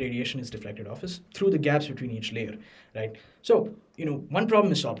thermal radiation is deflected off is through the gaps between each layer, right? So, one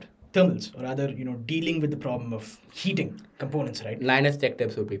problem is solved. Thermals, or rather, dealing with the problem of heating components, right? Linus Tech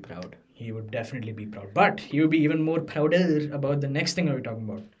Tips would be proud. He would definitely be proud. But he would be even more prouder about the next thing that we're talking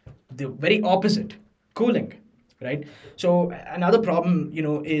about. The very opposite, cooling, right? So another problem,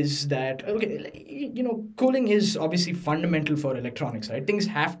 is that, okay, cooling is obviously fundamental for electronics, right? Things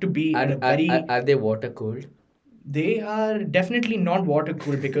have to be at a very... Are they water cooled? They are definitely not water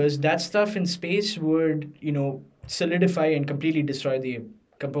cooled, because that stuff in space would, solidify and completely destroy the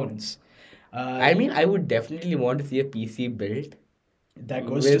components. I mean, I would definitely want to see a PC built. That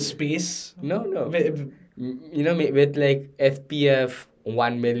goes to with- space. No. With- With like SPF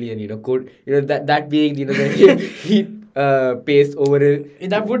 1 million, could that being the heat paste over it.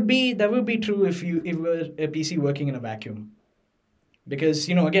 That would be true if were a PC working in a vacuum, because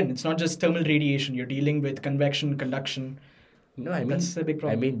again, it's not just thermal radiation. You're dealing with convection, conduction. No, I mean That's a big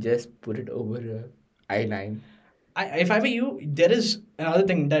problem. I mean, just put it over i9. If I were you, there is another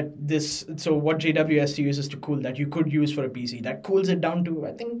thing that what JWST uses to cool, that you could use for a PC, that cools it down to,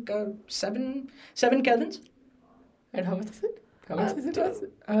 I think, 7 kelvins. And how much is it? How much is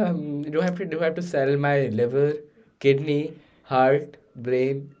it? Do I have to sell my liver, kidney, heart,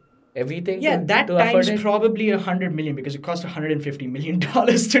 brain, everything? Yeah, to, that to afford times it? probably 100 million, because it cost 150 million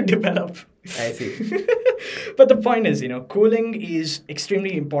dollars to develop. I see. But the point is, cooling is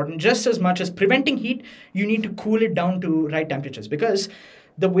extremely important. Just as much as preventing heat, you need to cool it down to right temperatures, because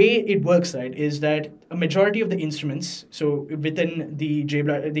the way it works, right, is that a majority of the instruments, so within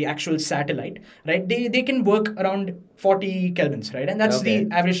the actual satellite, right, they can work around 40 kelvins, right, and that's Okay.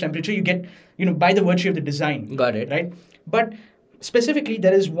 the average temperature you get, by the virtue of the design. Got it. Right, but specifically,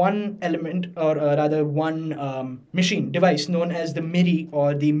 there is one element, or rather one machine device known as the MIRI,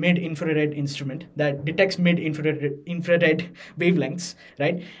 or the mid-infrared instrument, that detects mid-infrared wavelengths,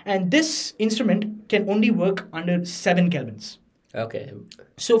 right? And this instrument can only work under 7 kelvins. Okay.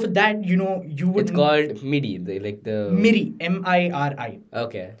 So for that, you would... It's called MIDI, the MIRI, M-I-R-I,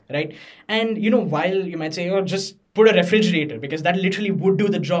 Okay. right? And while you might say, oh, just put a refrigerator, because that literally would do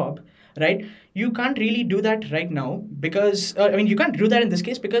the job, right? You can't really do that right now because I mean you can't do that in this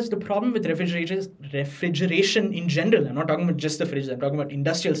case because the problem with refrigeration in general, I'm not talking about just the fridge, I'm talking about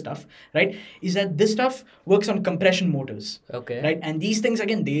industrial stuff, right, is that this stuff works on compression motors, Okay. right? And these things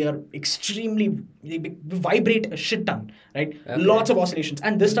again, they are extremely, they vibrate a shit ton, right? Okay. Lots of oscillations,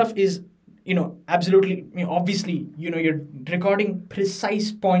 and this stuff is, absolutely, obviously, you're recording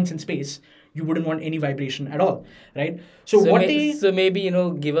precise points in space. You wouldn't want any vibration at all, right? So maybe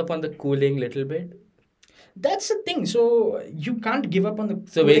give up on the cooling little bit. That's the thing. So you can't give up on the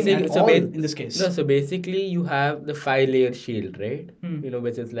So cooling basically, at all in this case. No, so basically you have the 5-layer shield, right? Hmm.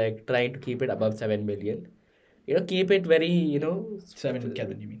 Which is like trying to keep it above 7 million. Keep it very, 7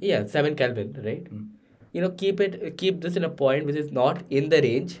 Kelvin, you mean? Yeah, 7 Kelvin, right? Hmm. Keep this in a point which is not in the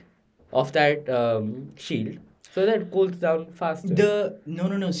range of that shield, so that it cools down faster.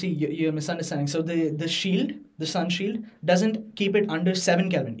 No. See, you're misunderstanding. So the shield, the sun shield, doesn't keep it under 7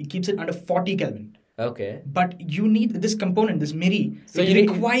 Kelvin. It keeps it under 40 Kelvin. Okay. But you need this component, this MIRI. So it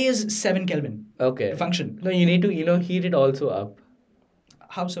requires 7 Kelvin. Okay. To function. No, you need to heat it also up.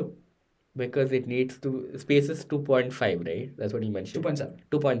 How so? Because it needs to space is 2.5, right? That's what you mentioned. 2.7.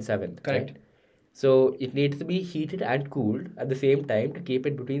 2.7. Correct. Right? So it needs to be heated and cooled at the same time to keep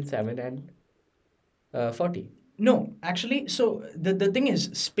it between 7 and 40. No, actually, so the thing is,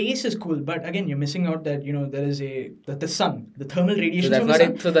 space is cool, but again, you're missing out that there is the sun, the thermal radiation from the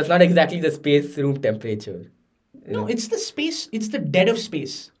sun. So that's not exactly the space room temperature. No, it's the space. It's the dead of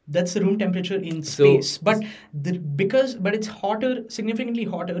space. That's the room temperature in space. But it's hotter, significantly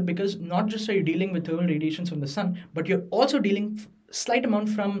hotter, because not just are you dealing with thermal radiations from the sun, but you're also dealing slight amount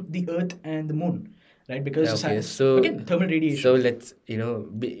from the Earth and the Moon. Right, because again, thermal radiation. So let's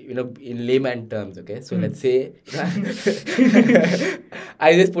in layman terms, okay. So let's say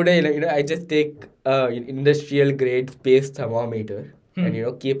I just put I just take industrial grade space thermometer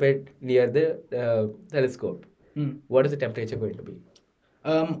and keep it near the telescope. What is the temperature going to be?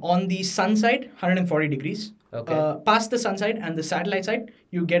 On the sun side, 140 degrees. Okay. Past the sun side and the satellite side,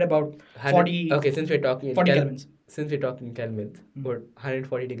 you get about 40. Okay, since we're talking 40 kelvins. Since we're talking kelvins, what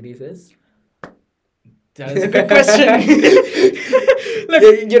 140 degrees is? That is a good question. Look,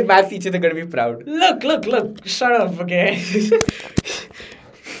 your math teachers are going to be proud. Look. Shut up, okay?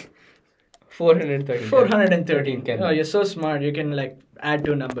 430. 413 Kelvin. Oh, you're so smart. You can add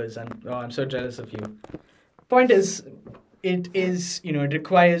two numbers, and I'm so jealous of you. Point is, it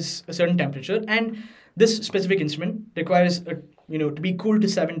requires a certain temperature, and this specific instrument requires to be cooled to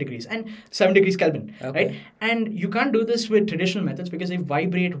 7 degrees and 7 degrees Kelvin, right? And you can't do this with traditional methods because they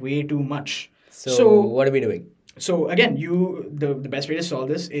vibrate way too much. So what are we doing? So again, the best way to solve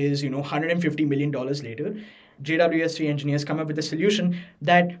this is $150 million later, JWST engineers come up with a solution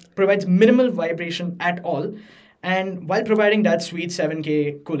that provides minimal vibration at all, and while providing that sweet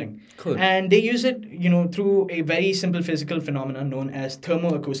 7K cooling. Cool. And they use it through a very simple physical phenomenon known as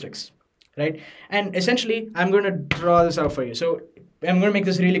thermoacoustics, right? And essentially, I'm going to draw this out for you. So I'm going to make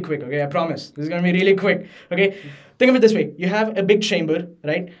this really quick, okay? I promise. This is going to be really quick, okay? Think of it this way. You have a big chamber,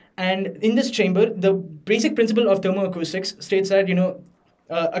 right? And in this chamber, the basic principle of thermoacoustics states that,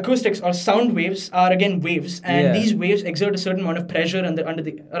 acoustics or sound waves are again waves, and these waves exert a certain amount of pressure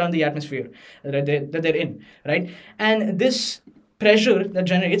around the atmosphere that they're in, right? And this pressure that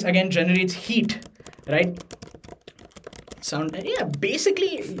generates heat, right?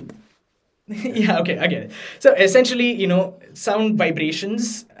 Basically... Yeah, okay, I get it. So essentially, sound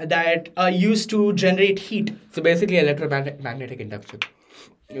vibrations that are used to generate heat. So basically, electromagnetic induction.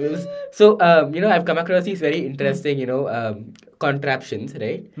 So I've come across these very interesting contraptions,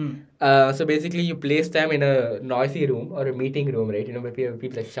 right? So basically, you place them in a noisy room or a meeting room, right? Where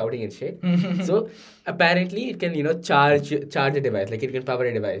people are shouting and shit. So apparently, it can charge a device, like it can power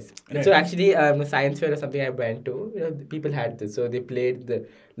a device. Right. So actually, a science fair or something I went to, people had this. So they played the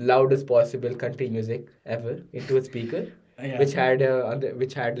loudest possible country music ever into a speaker, which had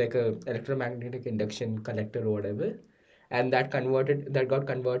like a electromagnetic induction collector or whatever. And that got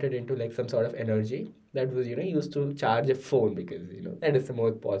converted into like some sort of energy that was used to charge a phone, because that is the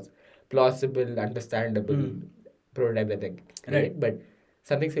most plausible, understandable prototype that they create. Right. But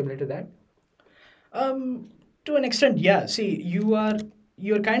something similar to that. To an extent, yeah. See,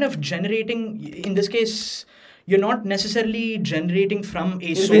 you're kind of generating, in this case, you're not necessarily generating from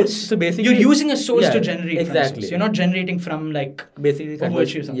a source. So basically, you're using a source to generate. Exactly. You're not generating from basically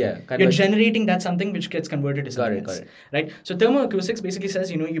virtue or something. Yeah, you're generating that something which gets converted to something else. Right. So thermoacoustics basically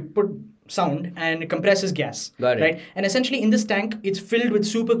says you put sound and it compresses gas. Right. And essentially in this tank, it's filled with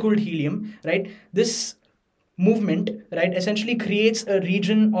supercooled helium. Right. This movement, right, essentially creates a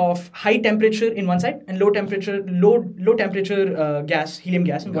region of high temperature in one side and low temperature gas, helium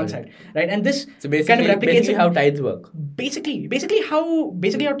gas in Got one it. side, right? And this So kind of replicates basically how tides work. basically how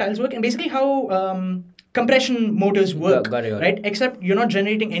tiles work, and basically how compression motors work, Got it. right? Except you're not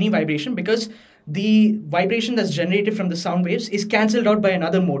generating any vibration because the vibration that's generated from the sound waves is cancelled out by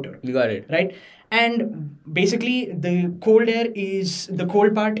another motor. You got it. Right? And basically the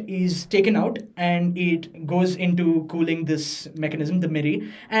cold part is taken out and it goes into cooling this mechanism, the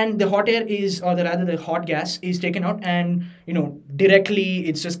MIRI, and the hot air is, or rather the hot gas is taken out, and directly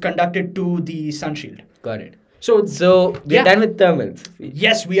it's just conducted to the sun shield. Got it. So we're done with thermals.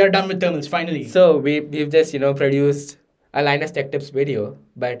 Yes, we are done with thermals finally. So we've just produced a Linus Tech Tips video,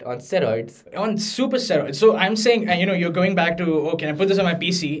 but on steroids. On super steroids. So I'm saying, you're going back to, oh, can I put this on my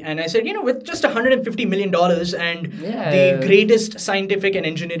PC? And I said, with just $150 million and the greatest scientific and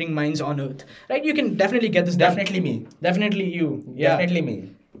engineering minds on earth, right? You can definitely get this done. Definitely me. Definitely you. Yeah. Definitely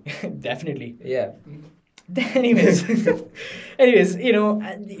me. Definitely. Yeah. Anyways,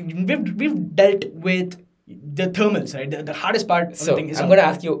 we've dealt with the thermals, right? The hardest part of the thing is... I'm going to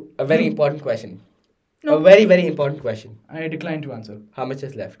ask you a very important question. No. A very, very important question. I decline to answer. How much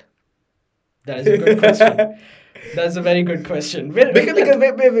is left? That is a good question. That's a very good question.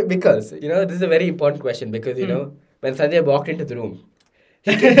 Because this is a very important question because, when Sanjay walked into the room,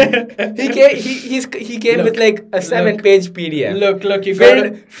 he came with like a 7-page PDF. Look, you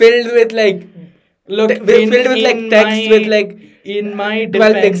filled with like... text with like... In my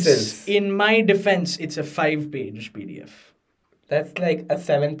 12 defense, pixels. In my defense, it's a 5-page PDF. That's like a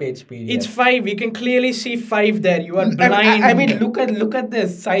 7-page PDF. It's 5. You can clearly see 5 there. You are blind. I mean, look at the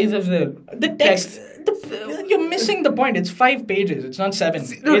size of the text. You're missing the point. It's 5 pages. It's not 7.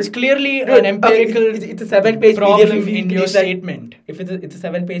 It's clearly an empirical. It's a 7-page problem PDF in your statement. If it's a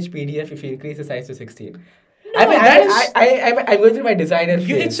 7-page PDF, if you increase the size to 16. No, I'm going through my designer phase.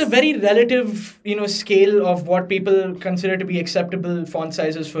 It's a very relative, scale of what people consider to be acceptable font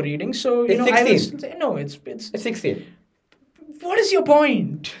sizes for reading. So, it's 16. It's 16. What is your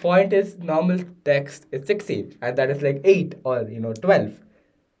point? Point is normal text is 16, and that is like 8 or 12.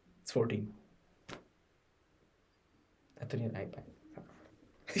 It's 14. That's on your iPad.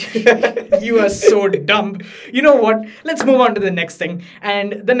 You are so dumb. You know what? Let's move on to the next thing.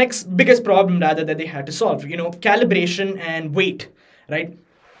 And the next biggest problem, rather, that they had to solve, calibration and weight, right?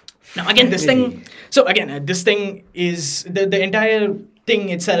 Now, again, this thing... So, again, this thing is... The entire thing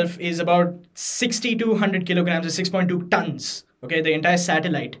itself is about 60 to 100 kilograms or 6.2 tons. Okay, the entire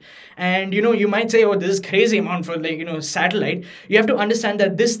satellite. And, you might say, oh, this is crazy amount for, satellite. You have to understand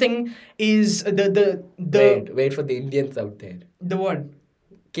that this thing is the... Wait for the Indians out there. The what?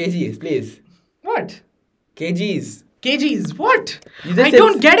 kgs, please. What? kgs. Kgs, what? I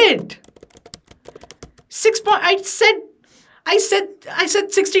don't get it. I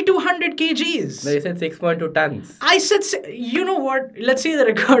said 6,200 kgs. No, you said 6.2 tons. I said, you know what? Let's see the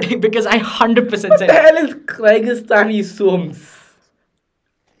recording because I 100% said. What the hell is Kyrgyzstani Soms?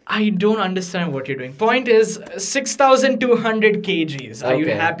 I don't understand what you're doing. Point is 6,200 kgs. Are you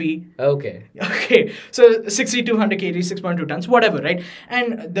happy? Okay. Okay. So 6,200 kgs, 6.2 tons, whatever, right?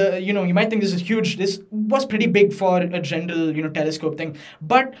 And you might think this is huge. This was pretty big for a general, telescope thing.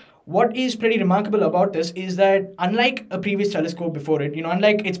 But what is pretty remarkable about this is that unlike a previous telescope before it,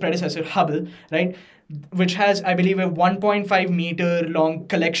 unlike its predecessor Hubble, right, which has, I believe, a 1.5 meter long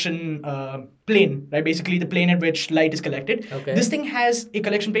collection plane, right, basically the plane at which light is collected. Okay. This thing has a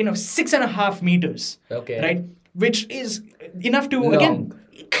collection plane of 6.5 meters, okay, right, which is enough to, long. Again,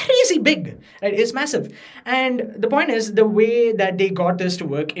 crazy big, right? It's massive. And the point is, the way that they got this to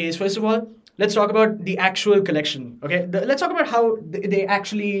work is, first of all, let's talk about the actual collection. Okay, let's talk about how they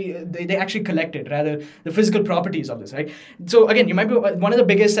actually collected, rather the physical properties of this, right? So again, you might be one of the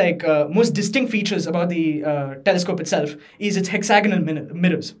biggest, most distinct features about the telescope itself is its hexagonal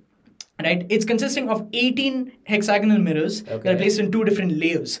mirrors. Right, it's consisting of 18 hexagonal mirrors that are placed in 2 different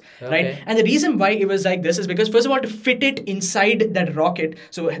layers, right? And the reason why it was like this is because, first of all, to fit it inside that rocket,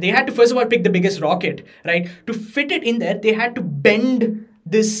 so they had to first of all pick the biggest rocket, right? To fit it in there, they had to bend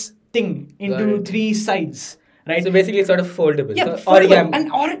this thing into 3 sides, right? So basically, it's sort of foldable. Yeah, so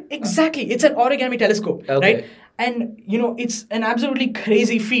origami. Exactly, it's an origami telescope, right? And it's an absolutely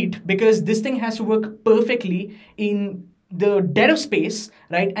crazy feat because this thing has to work perfectly in the dead of space,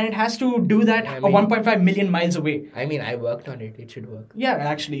 right? And it has to do that 1.5 million miles away. I mean, I worked on it. It should work. Yeah,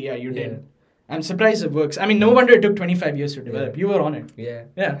 actually, you did. I'm surprised it works. I mean, no wonder it took 25 years to develop. You were on it. Yeah.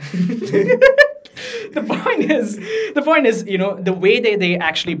 Yeah. the point is, the way they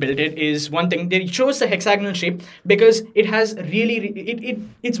actually built it is one thing. They chose the hexagonal shape because it has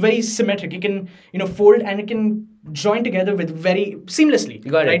it's very symmetric. It can, fold, and it can join together with very seamlessly.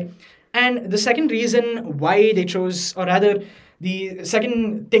 Got it. Right? And the second reason why they chose, or rather, the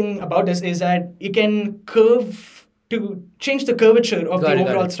second thing about this is that it can curve to change the curvature of Got the it, got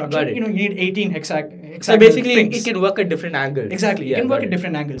overall it, structure. got it. You need 18 hexagonal So basically, things. it can work at different angles. Exactly. It Yeah, can work got at it.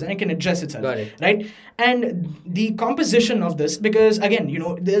 different angles, and it can adjust itself. Got it. Right? And the composition of this, because again,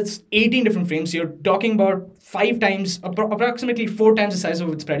 there's 18 different frames. You're talking about 5 times, approximately 4 times the size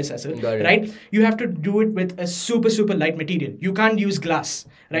of its predecessor. Got it. Right? You have to do it with a super, super light material. You can't use glass.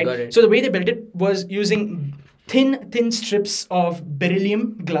 Right? Got it. So the way they built it was using thin strips of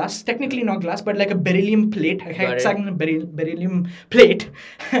beryllium glass, technically not glass, but like a beryllium plate, a hexagonal beryllium plate.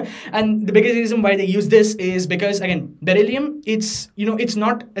 And the biggest reason why they use this is because, again, beryllium, it's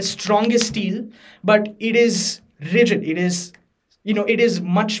not as strong as steel, but it is rigid. It is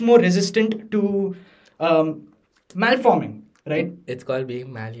much more resistant to malforming, right? It's called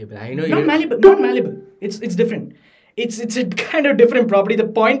being malleable. I know Not malleable. Not malleable. It's different. It's a kind of different property. The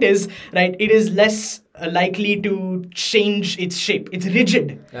point is, right, it is less likely to change its shape. It's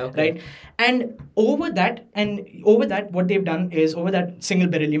rigid. Okay. Right? And over that, what they've done is, over that single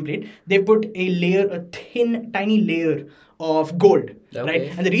beryllium plate, they've put a thin, tiny layer of gold. Okay.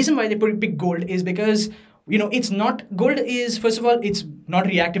 Right? And the reason why they put big gold is because, it's not, gold is, first of all, it's not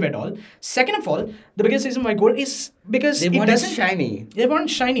reactive at all. Second of all, the biggest reason why gold is because They it want it doesn't shiny. They want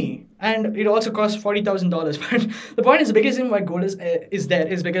shiny, and it also costs $40,000. But the point is, the biggest reason why gold is there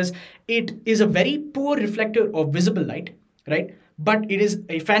is because it is a very poor reflector of visible light, right? But it is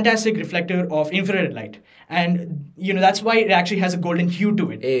a fantastic reflector of infrared light, and that's why it actually has a golden hue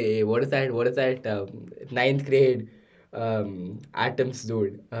to it. Hey, what is that? What is that? Ninth grade atoms,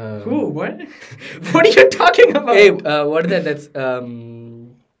 dude. Who? What? What are you talking about? Hey, what is that? That's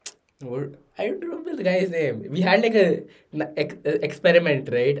I don't remember the guy's name. We had like a experiment,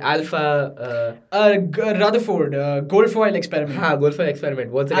 right? Alpha. Rutherford, gold-foil experiment. Goldfoil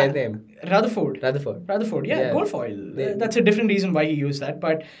experiment. What's the guy's name? Rutherford. Rutherford. Yeah, Yeah. gold-foil. Yeah. That's a different reason why he used that.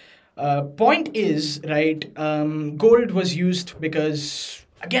 But point is, right, gold was used because,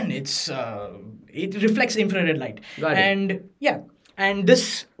 again, it reflects infrared light. Got it. And yeah, and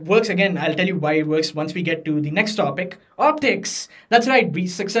this works, again, I'll tell you why it works once we get to the next topic, optics. That's right, we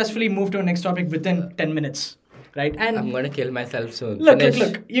successfully moved to our next topic within 10 minutes, right? And I'm gonna kill myself soon. look,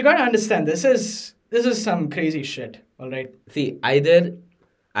 you gotta understand, this is some crazy shit, all right? See, either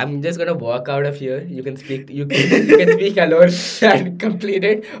I'm just gonna walk out of here. You can speak. You can speak alone and complete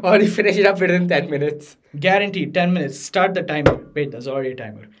it, or you finish it up within 10 minutes. Guaranteed, 10 minutes. Start the timer. Wait, there's already a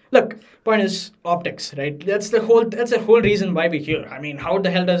timer. Look, point is optics, right? That's the whole reason why we're here. I mean, how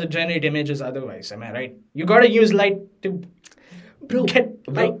the hell does it generate images otherwise? Am I right? You gotta use light to get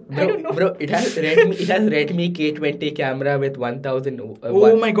light. I don't know. Bro, it has Redmi K20 camera with 1000.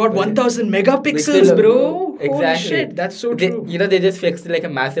 Oh my god, 1000 megapixels, bro. Exactly. Holy shit, that's so true. They just fixed like a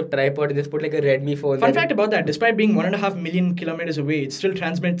massive tripod and just put like a Redmi phone. Fun fact about that, despite being 1.5 million kilometers away, it still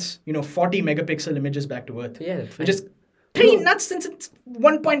transmits, 40 megapixel images back to Earth. Yeah, that's which is pretty nuts since it's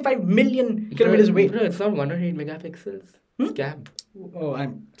 1.5 million kilometers away. Bro, it's not 108 megapixels. Scam. Oh,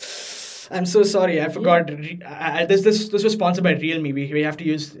 I'm so sorry. I forgot. This was sponsored by Realme. We have to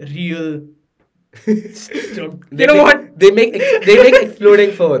use real. What? They make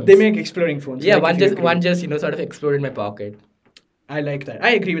exploding phones. They make exploding phones. Yeah, like one just sort of exploded in my pocket. I like that.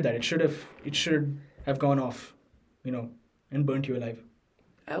 I agree with that. It should have gone off, and burnt you alive.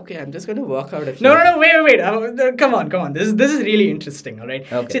 Okay, I'm just gonna walk out of No, here. wait. Come on. This is really interesting. All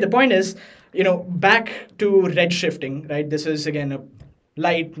right. Okay. See, the point is, back to redshifting. Right. This is again a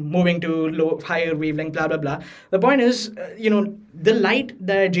light moving to higher wavelength. Blah blah blah. The point is, the light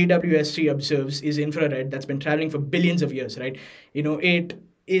that JWST observes is infrared. That's been traveling for billions of years. Right. It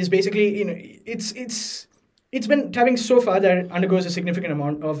is basically it's been traveling so far that it undergoes a significant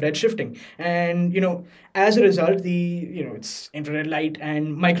amount of redshifting, and as a result, it's infrared light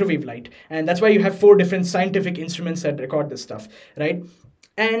and microwave light, and that's why you have 4 different scientific instruments that record this stuff, right?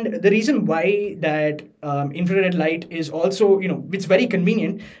 And the reason why that infrared light is also, it's very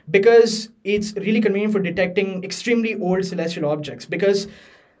convenient because it's really convenient for detecting extremely old celestial objects, because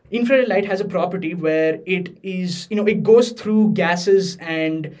infrared light has a property where it is, it goes through gases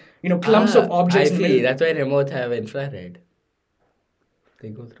and clumps of objects. I in the see. middle. That's why remotes have infrared. They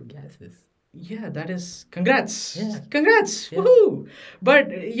go through gases. Yeah, that is congrats. Yeah. Congrats. Yeah. Woohoo.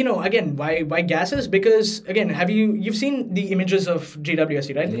 But again, why gases? Because again, you've seen the images of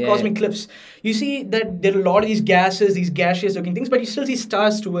JWST, right? The Yeah. cosmic cliffs. You see that there are a lot of these gases, these gaseous looking things, but you still see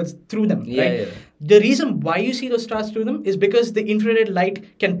stars through them, Yeah, right? yeah. The reason why you see those stars through them is because the infrared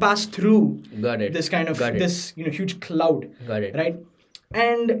light can pass through Got it. this kind of Got it. this huge cloud, Got it. right?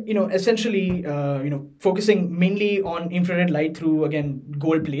 And essentially, focusing mainly on infrared light through again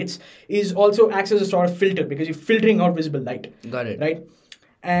gold plates is also acts as a sort of filter because you're filtering out visible light, Got it. right?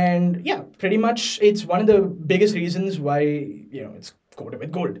 And yeah, pretty much it's one of the biggest reasons why it's coated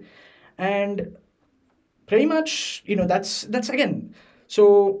with gold, and pretty much that's again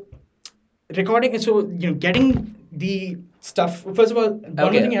so recording. So getting the stuff. First of all, one more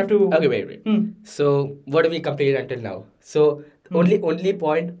Okay. thing you have to. Okay, wait. So what have we completed until now? So only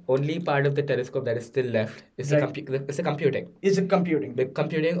part of the telescope that is still left is Right. the computing. Is it computing? The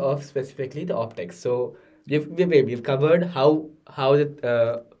computing of specifically the optics. So we've covered how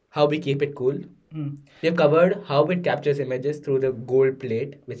we keep it cool. We've covered how it captures images through the gold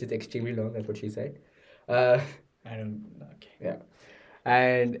plate, which is extremely long. That's what she said. Uh, I don't. Okay. yeah,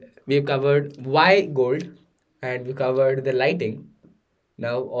 and we've covered why gold, and we covered the lighting.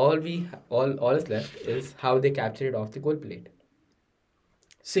 Now all is left is how they capture it off the gold plate.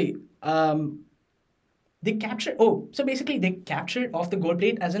 See, they capture. Oh, so basically they capture it off the gold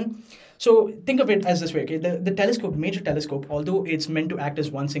plate, as in. So think of it as this way, okay? The telescope, major telescope, although it's meant to act as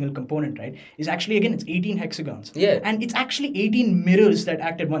one single component, right, is actually again it's 18 hexagons. Yeah. And it's actually 18 mirrors that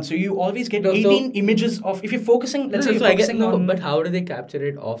act at once. So you always get No, so- 18 images of if you're focusing. Let's say you're so I get focusing no, on. but how do they capture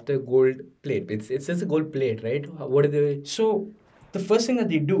it off the gold plate? It's just a gold plate, right? What do they? So the first thing that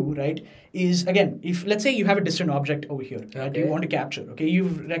they do, right, is again, if let's say you have a distant object over here, right, Okay. you want to capture, okay,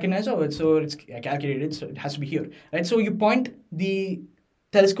 you've recognized, oh, it's calculated, so it has to be here, right? So you point the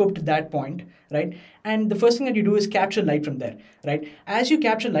telescope to that point, right, and the first thing that you do is capture light from there, right? As you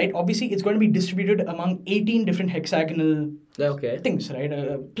capture light, obviously it's going to be distributed among 18 different hexagonal Okay. things, right?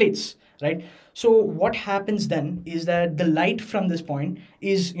 Plates, right? So what happens then is that the light from this point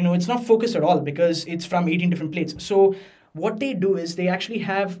is, it's not focused at all because it's from 18 different plates. So what they do is they actually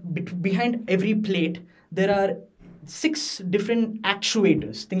have behind every plate there are 6 different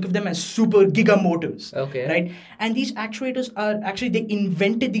actuators. Think of them as super giga motors. Okay. Right? And these actuators are actually, they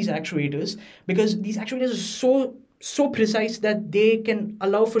invented these actuators because these actuators are so precise that they can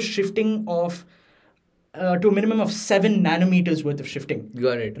allow for shifting of to a minimum of 7 nanometers worth of shifting.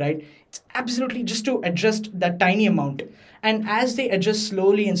 Got it. Right? It's absolutely just to adjust that tiny amount. And as they adjust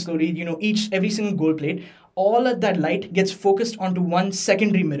slowly and slowly, every single gold plate, all of that light gets focused onto one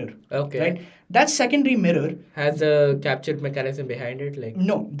secondary mirror. Okay. Right? That secondary mirror Has a capture mechanism behind it, like.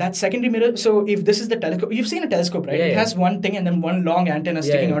 no, that secondary mirror. So if this is the telescope, you've seen a telescope, right? Yeah, It yeah. has one thing and then one long antenna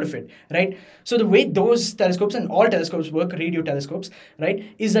sticking yeah. out of it, right? So the way those telescopes and all telescopes work, radio telescopes, right,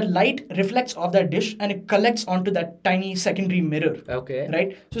 is that light reflects off that dish and it collects onto that tiny secondary mirror. Okay.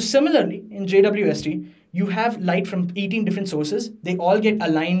 Right? So similarly, in JWST, you have light from 18 different sources. They all get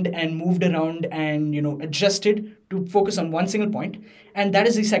aligned and moved around and adjusted to focus on one single point, and that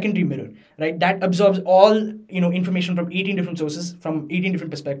is the secondary mirror, right? That absorbs all information from 18 different sources from 18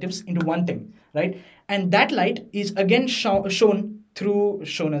 different perspectives into one thing, right? And that light is again shown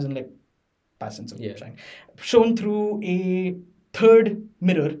as in like past tense of Yeah. shine, shown through a third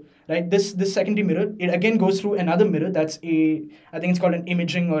mirror, right? This secondary mirror, it again goes through another mirror. That's I think it's called an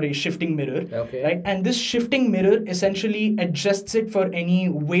imaging or a shifting mirror. Okay. Right? And this shifting mirror essentially adjusts it for any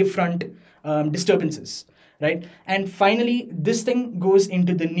wavefront disturbances, right? And finally, this thing goes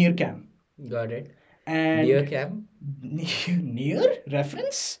into the near cam. Got it. And Near cam. near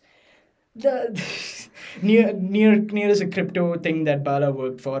reference. The near is a crypto thing that Bala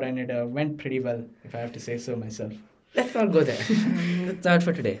worked for, and it went pretty well, if I have to say so myself. Let's not go there. That's not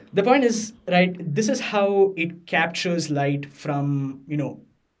for today. The point is, right, this is how it captures light from,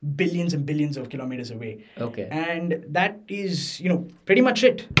 billions and billions of kilometers away. Okay. And that is, pretty much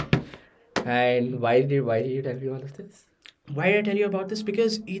it. And why did you tell me all of this? Why did I tell you about this?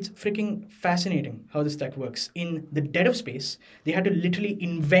 Because it's freaking fascinating how this tech works. In the dead of space, they had to literally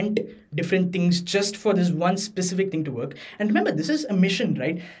invent different things just for this one specific thing to work. And remember, this is a mission,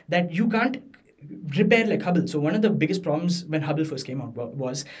 right, that you can't repair like Hubble. So one of the biggest problems when Hubble first came out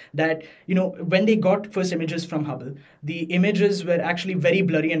was that, when they got first images from Hubble, the images were actually very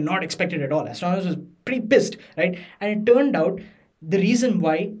blurry and not expected at all. Astronomers was pretty pissed, right? And it turned out the reason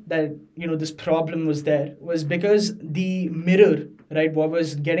why that this problem was there was because the mirror, right, what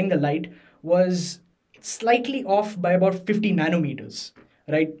was getting the light was slightly off by about 50 nanometers,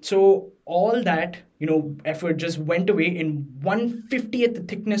 right? So all that effort just went away in 1/50th the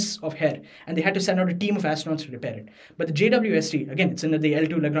thickness of hair, and they had to send out a team of astronauts to repair it. But the JWST, again, it's in the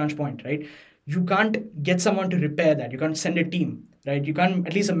L2 Lagrange point, right? You can't get someone to repair that. You can't send a team, right? You can't,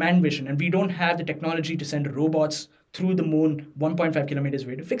 at least a man vision, and we don't have the technology to send robots through the moon 1.5 kilometers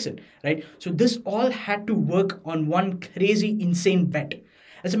away to fix it, right? So this all had to work on one crazy, insane bet.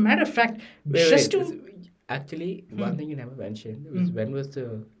 As a matter of fact, Wait, just wait. to Actually, one thing you never mentioned was when was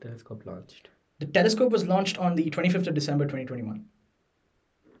the telescope launched? the telescope was launched on the 25th of December 2021.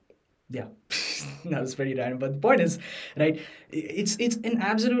 Yeah, that was very random. But the point is, right? It's an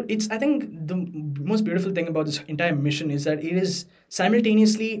absolute. It's I think the most beautiful thing about this entire mission is that it is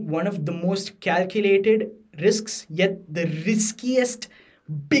simultaneously one of the most calculated risks, yet the riskiest,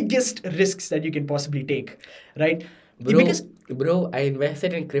 biggest risks that you can possibly take, right? Because Bro, I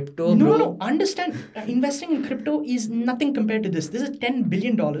invested in crypto, no, bro. no, understand. Investing in crypto is nothing compared to this. This is $10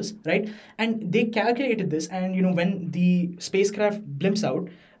 billion, right? And they calculated this, and when the spacecraft blimps out,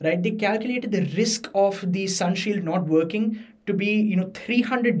 right? They calculated the risk of the sun shield not working to be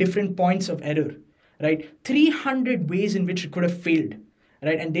 300 different points of error, right? 300 ways in which it could have failed,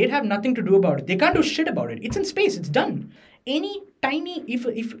 right? And they'd have nothing to do about it. They can't do shit about it. It's in space. It's done. Any tiny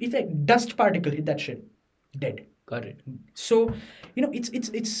if a dust particle hit that shit, dead. Got it. So,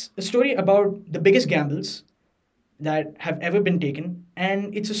 it's a story about the biggest gambles that have ever been taken,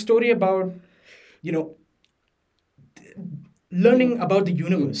 and it's a story about, you know, learning about the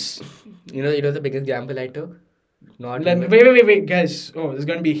universe. It was the biggest gamble I took. Not Wait, even. wait, guys! Oh, this is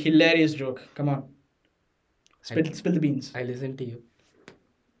gonna be a hilarious joke. Come on, spill the beans. I listened to you.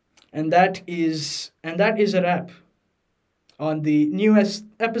 And that is a wrap on the newest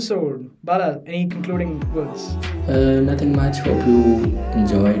episode. Bala, any concluding words? Nothing much. Hope you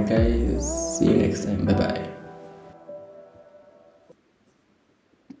enjoyed, guys. See you next time. Bye bye.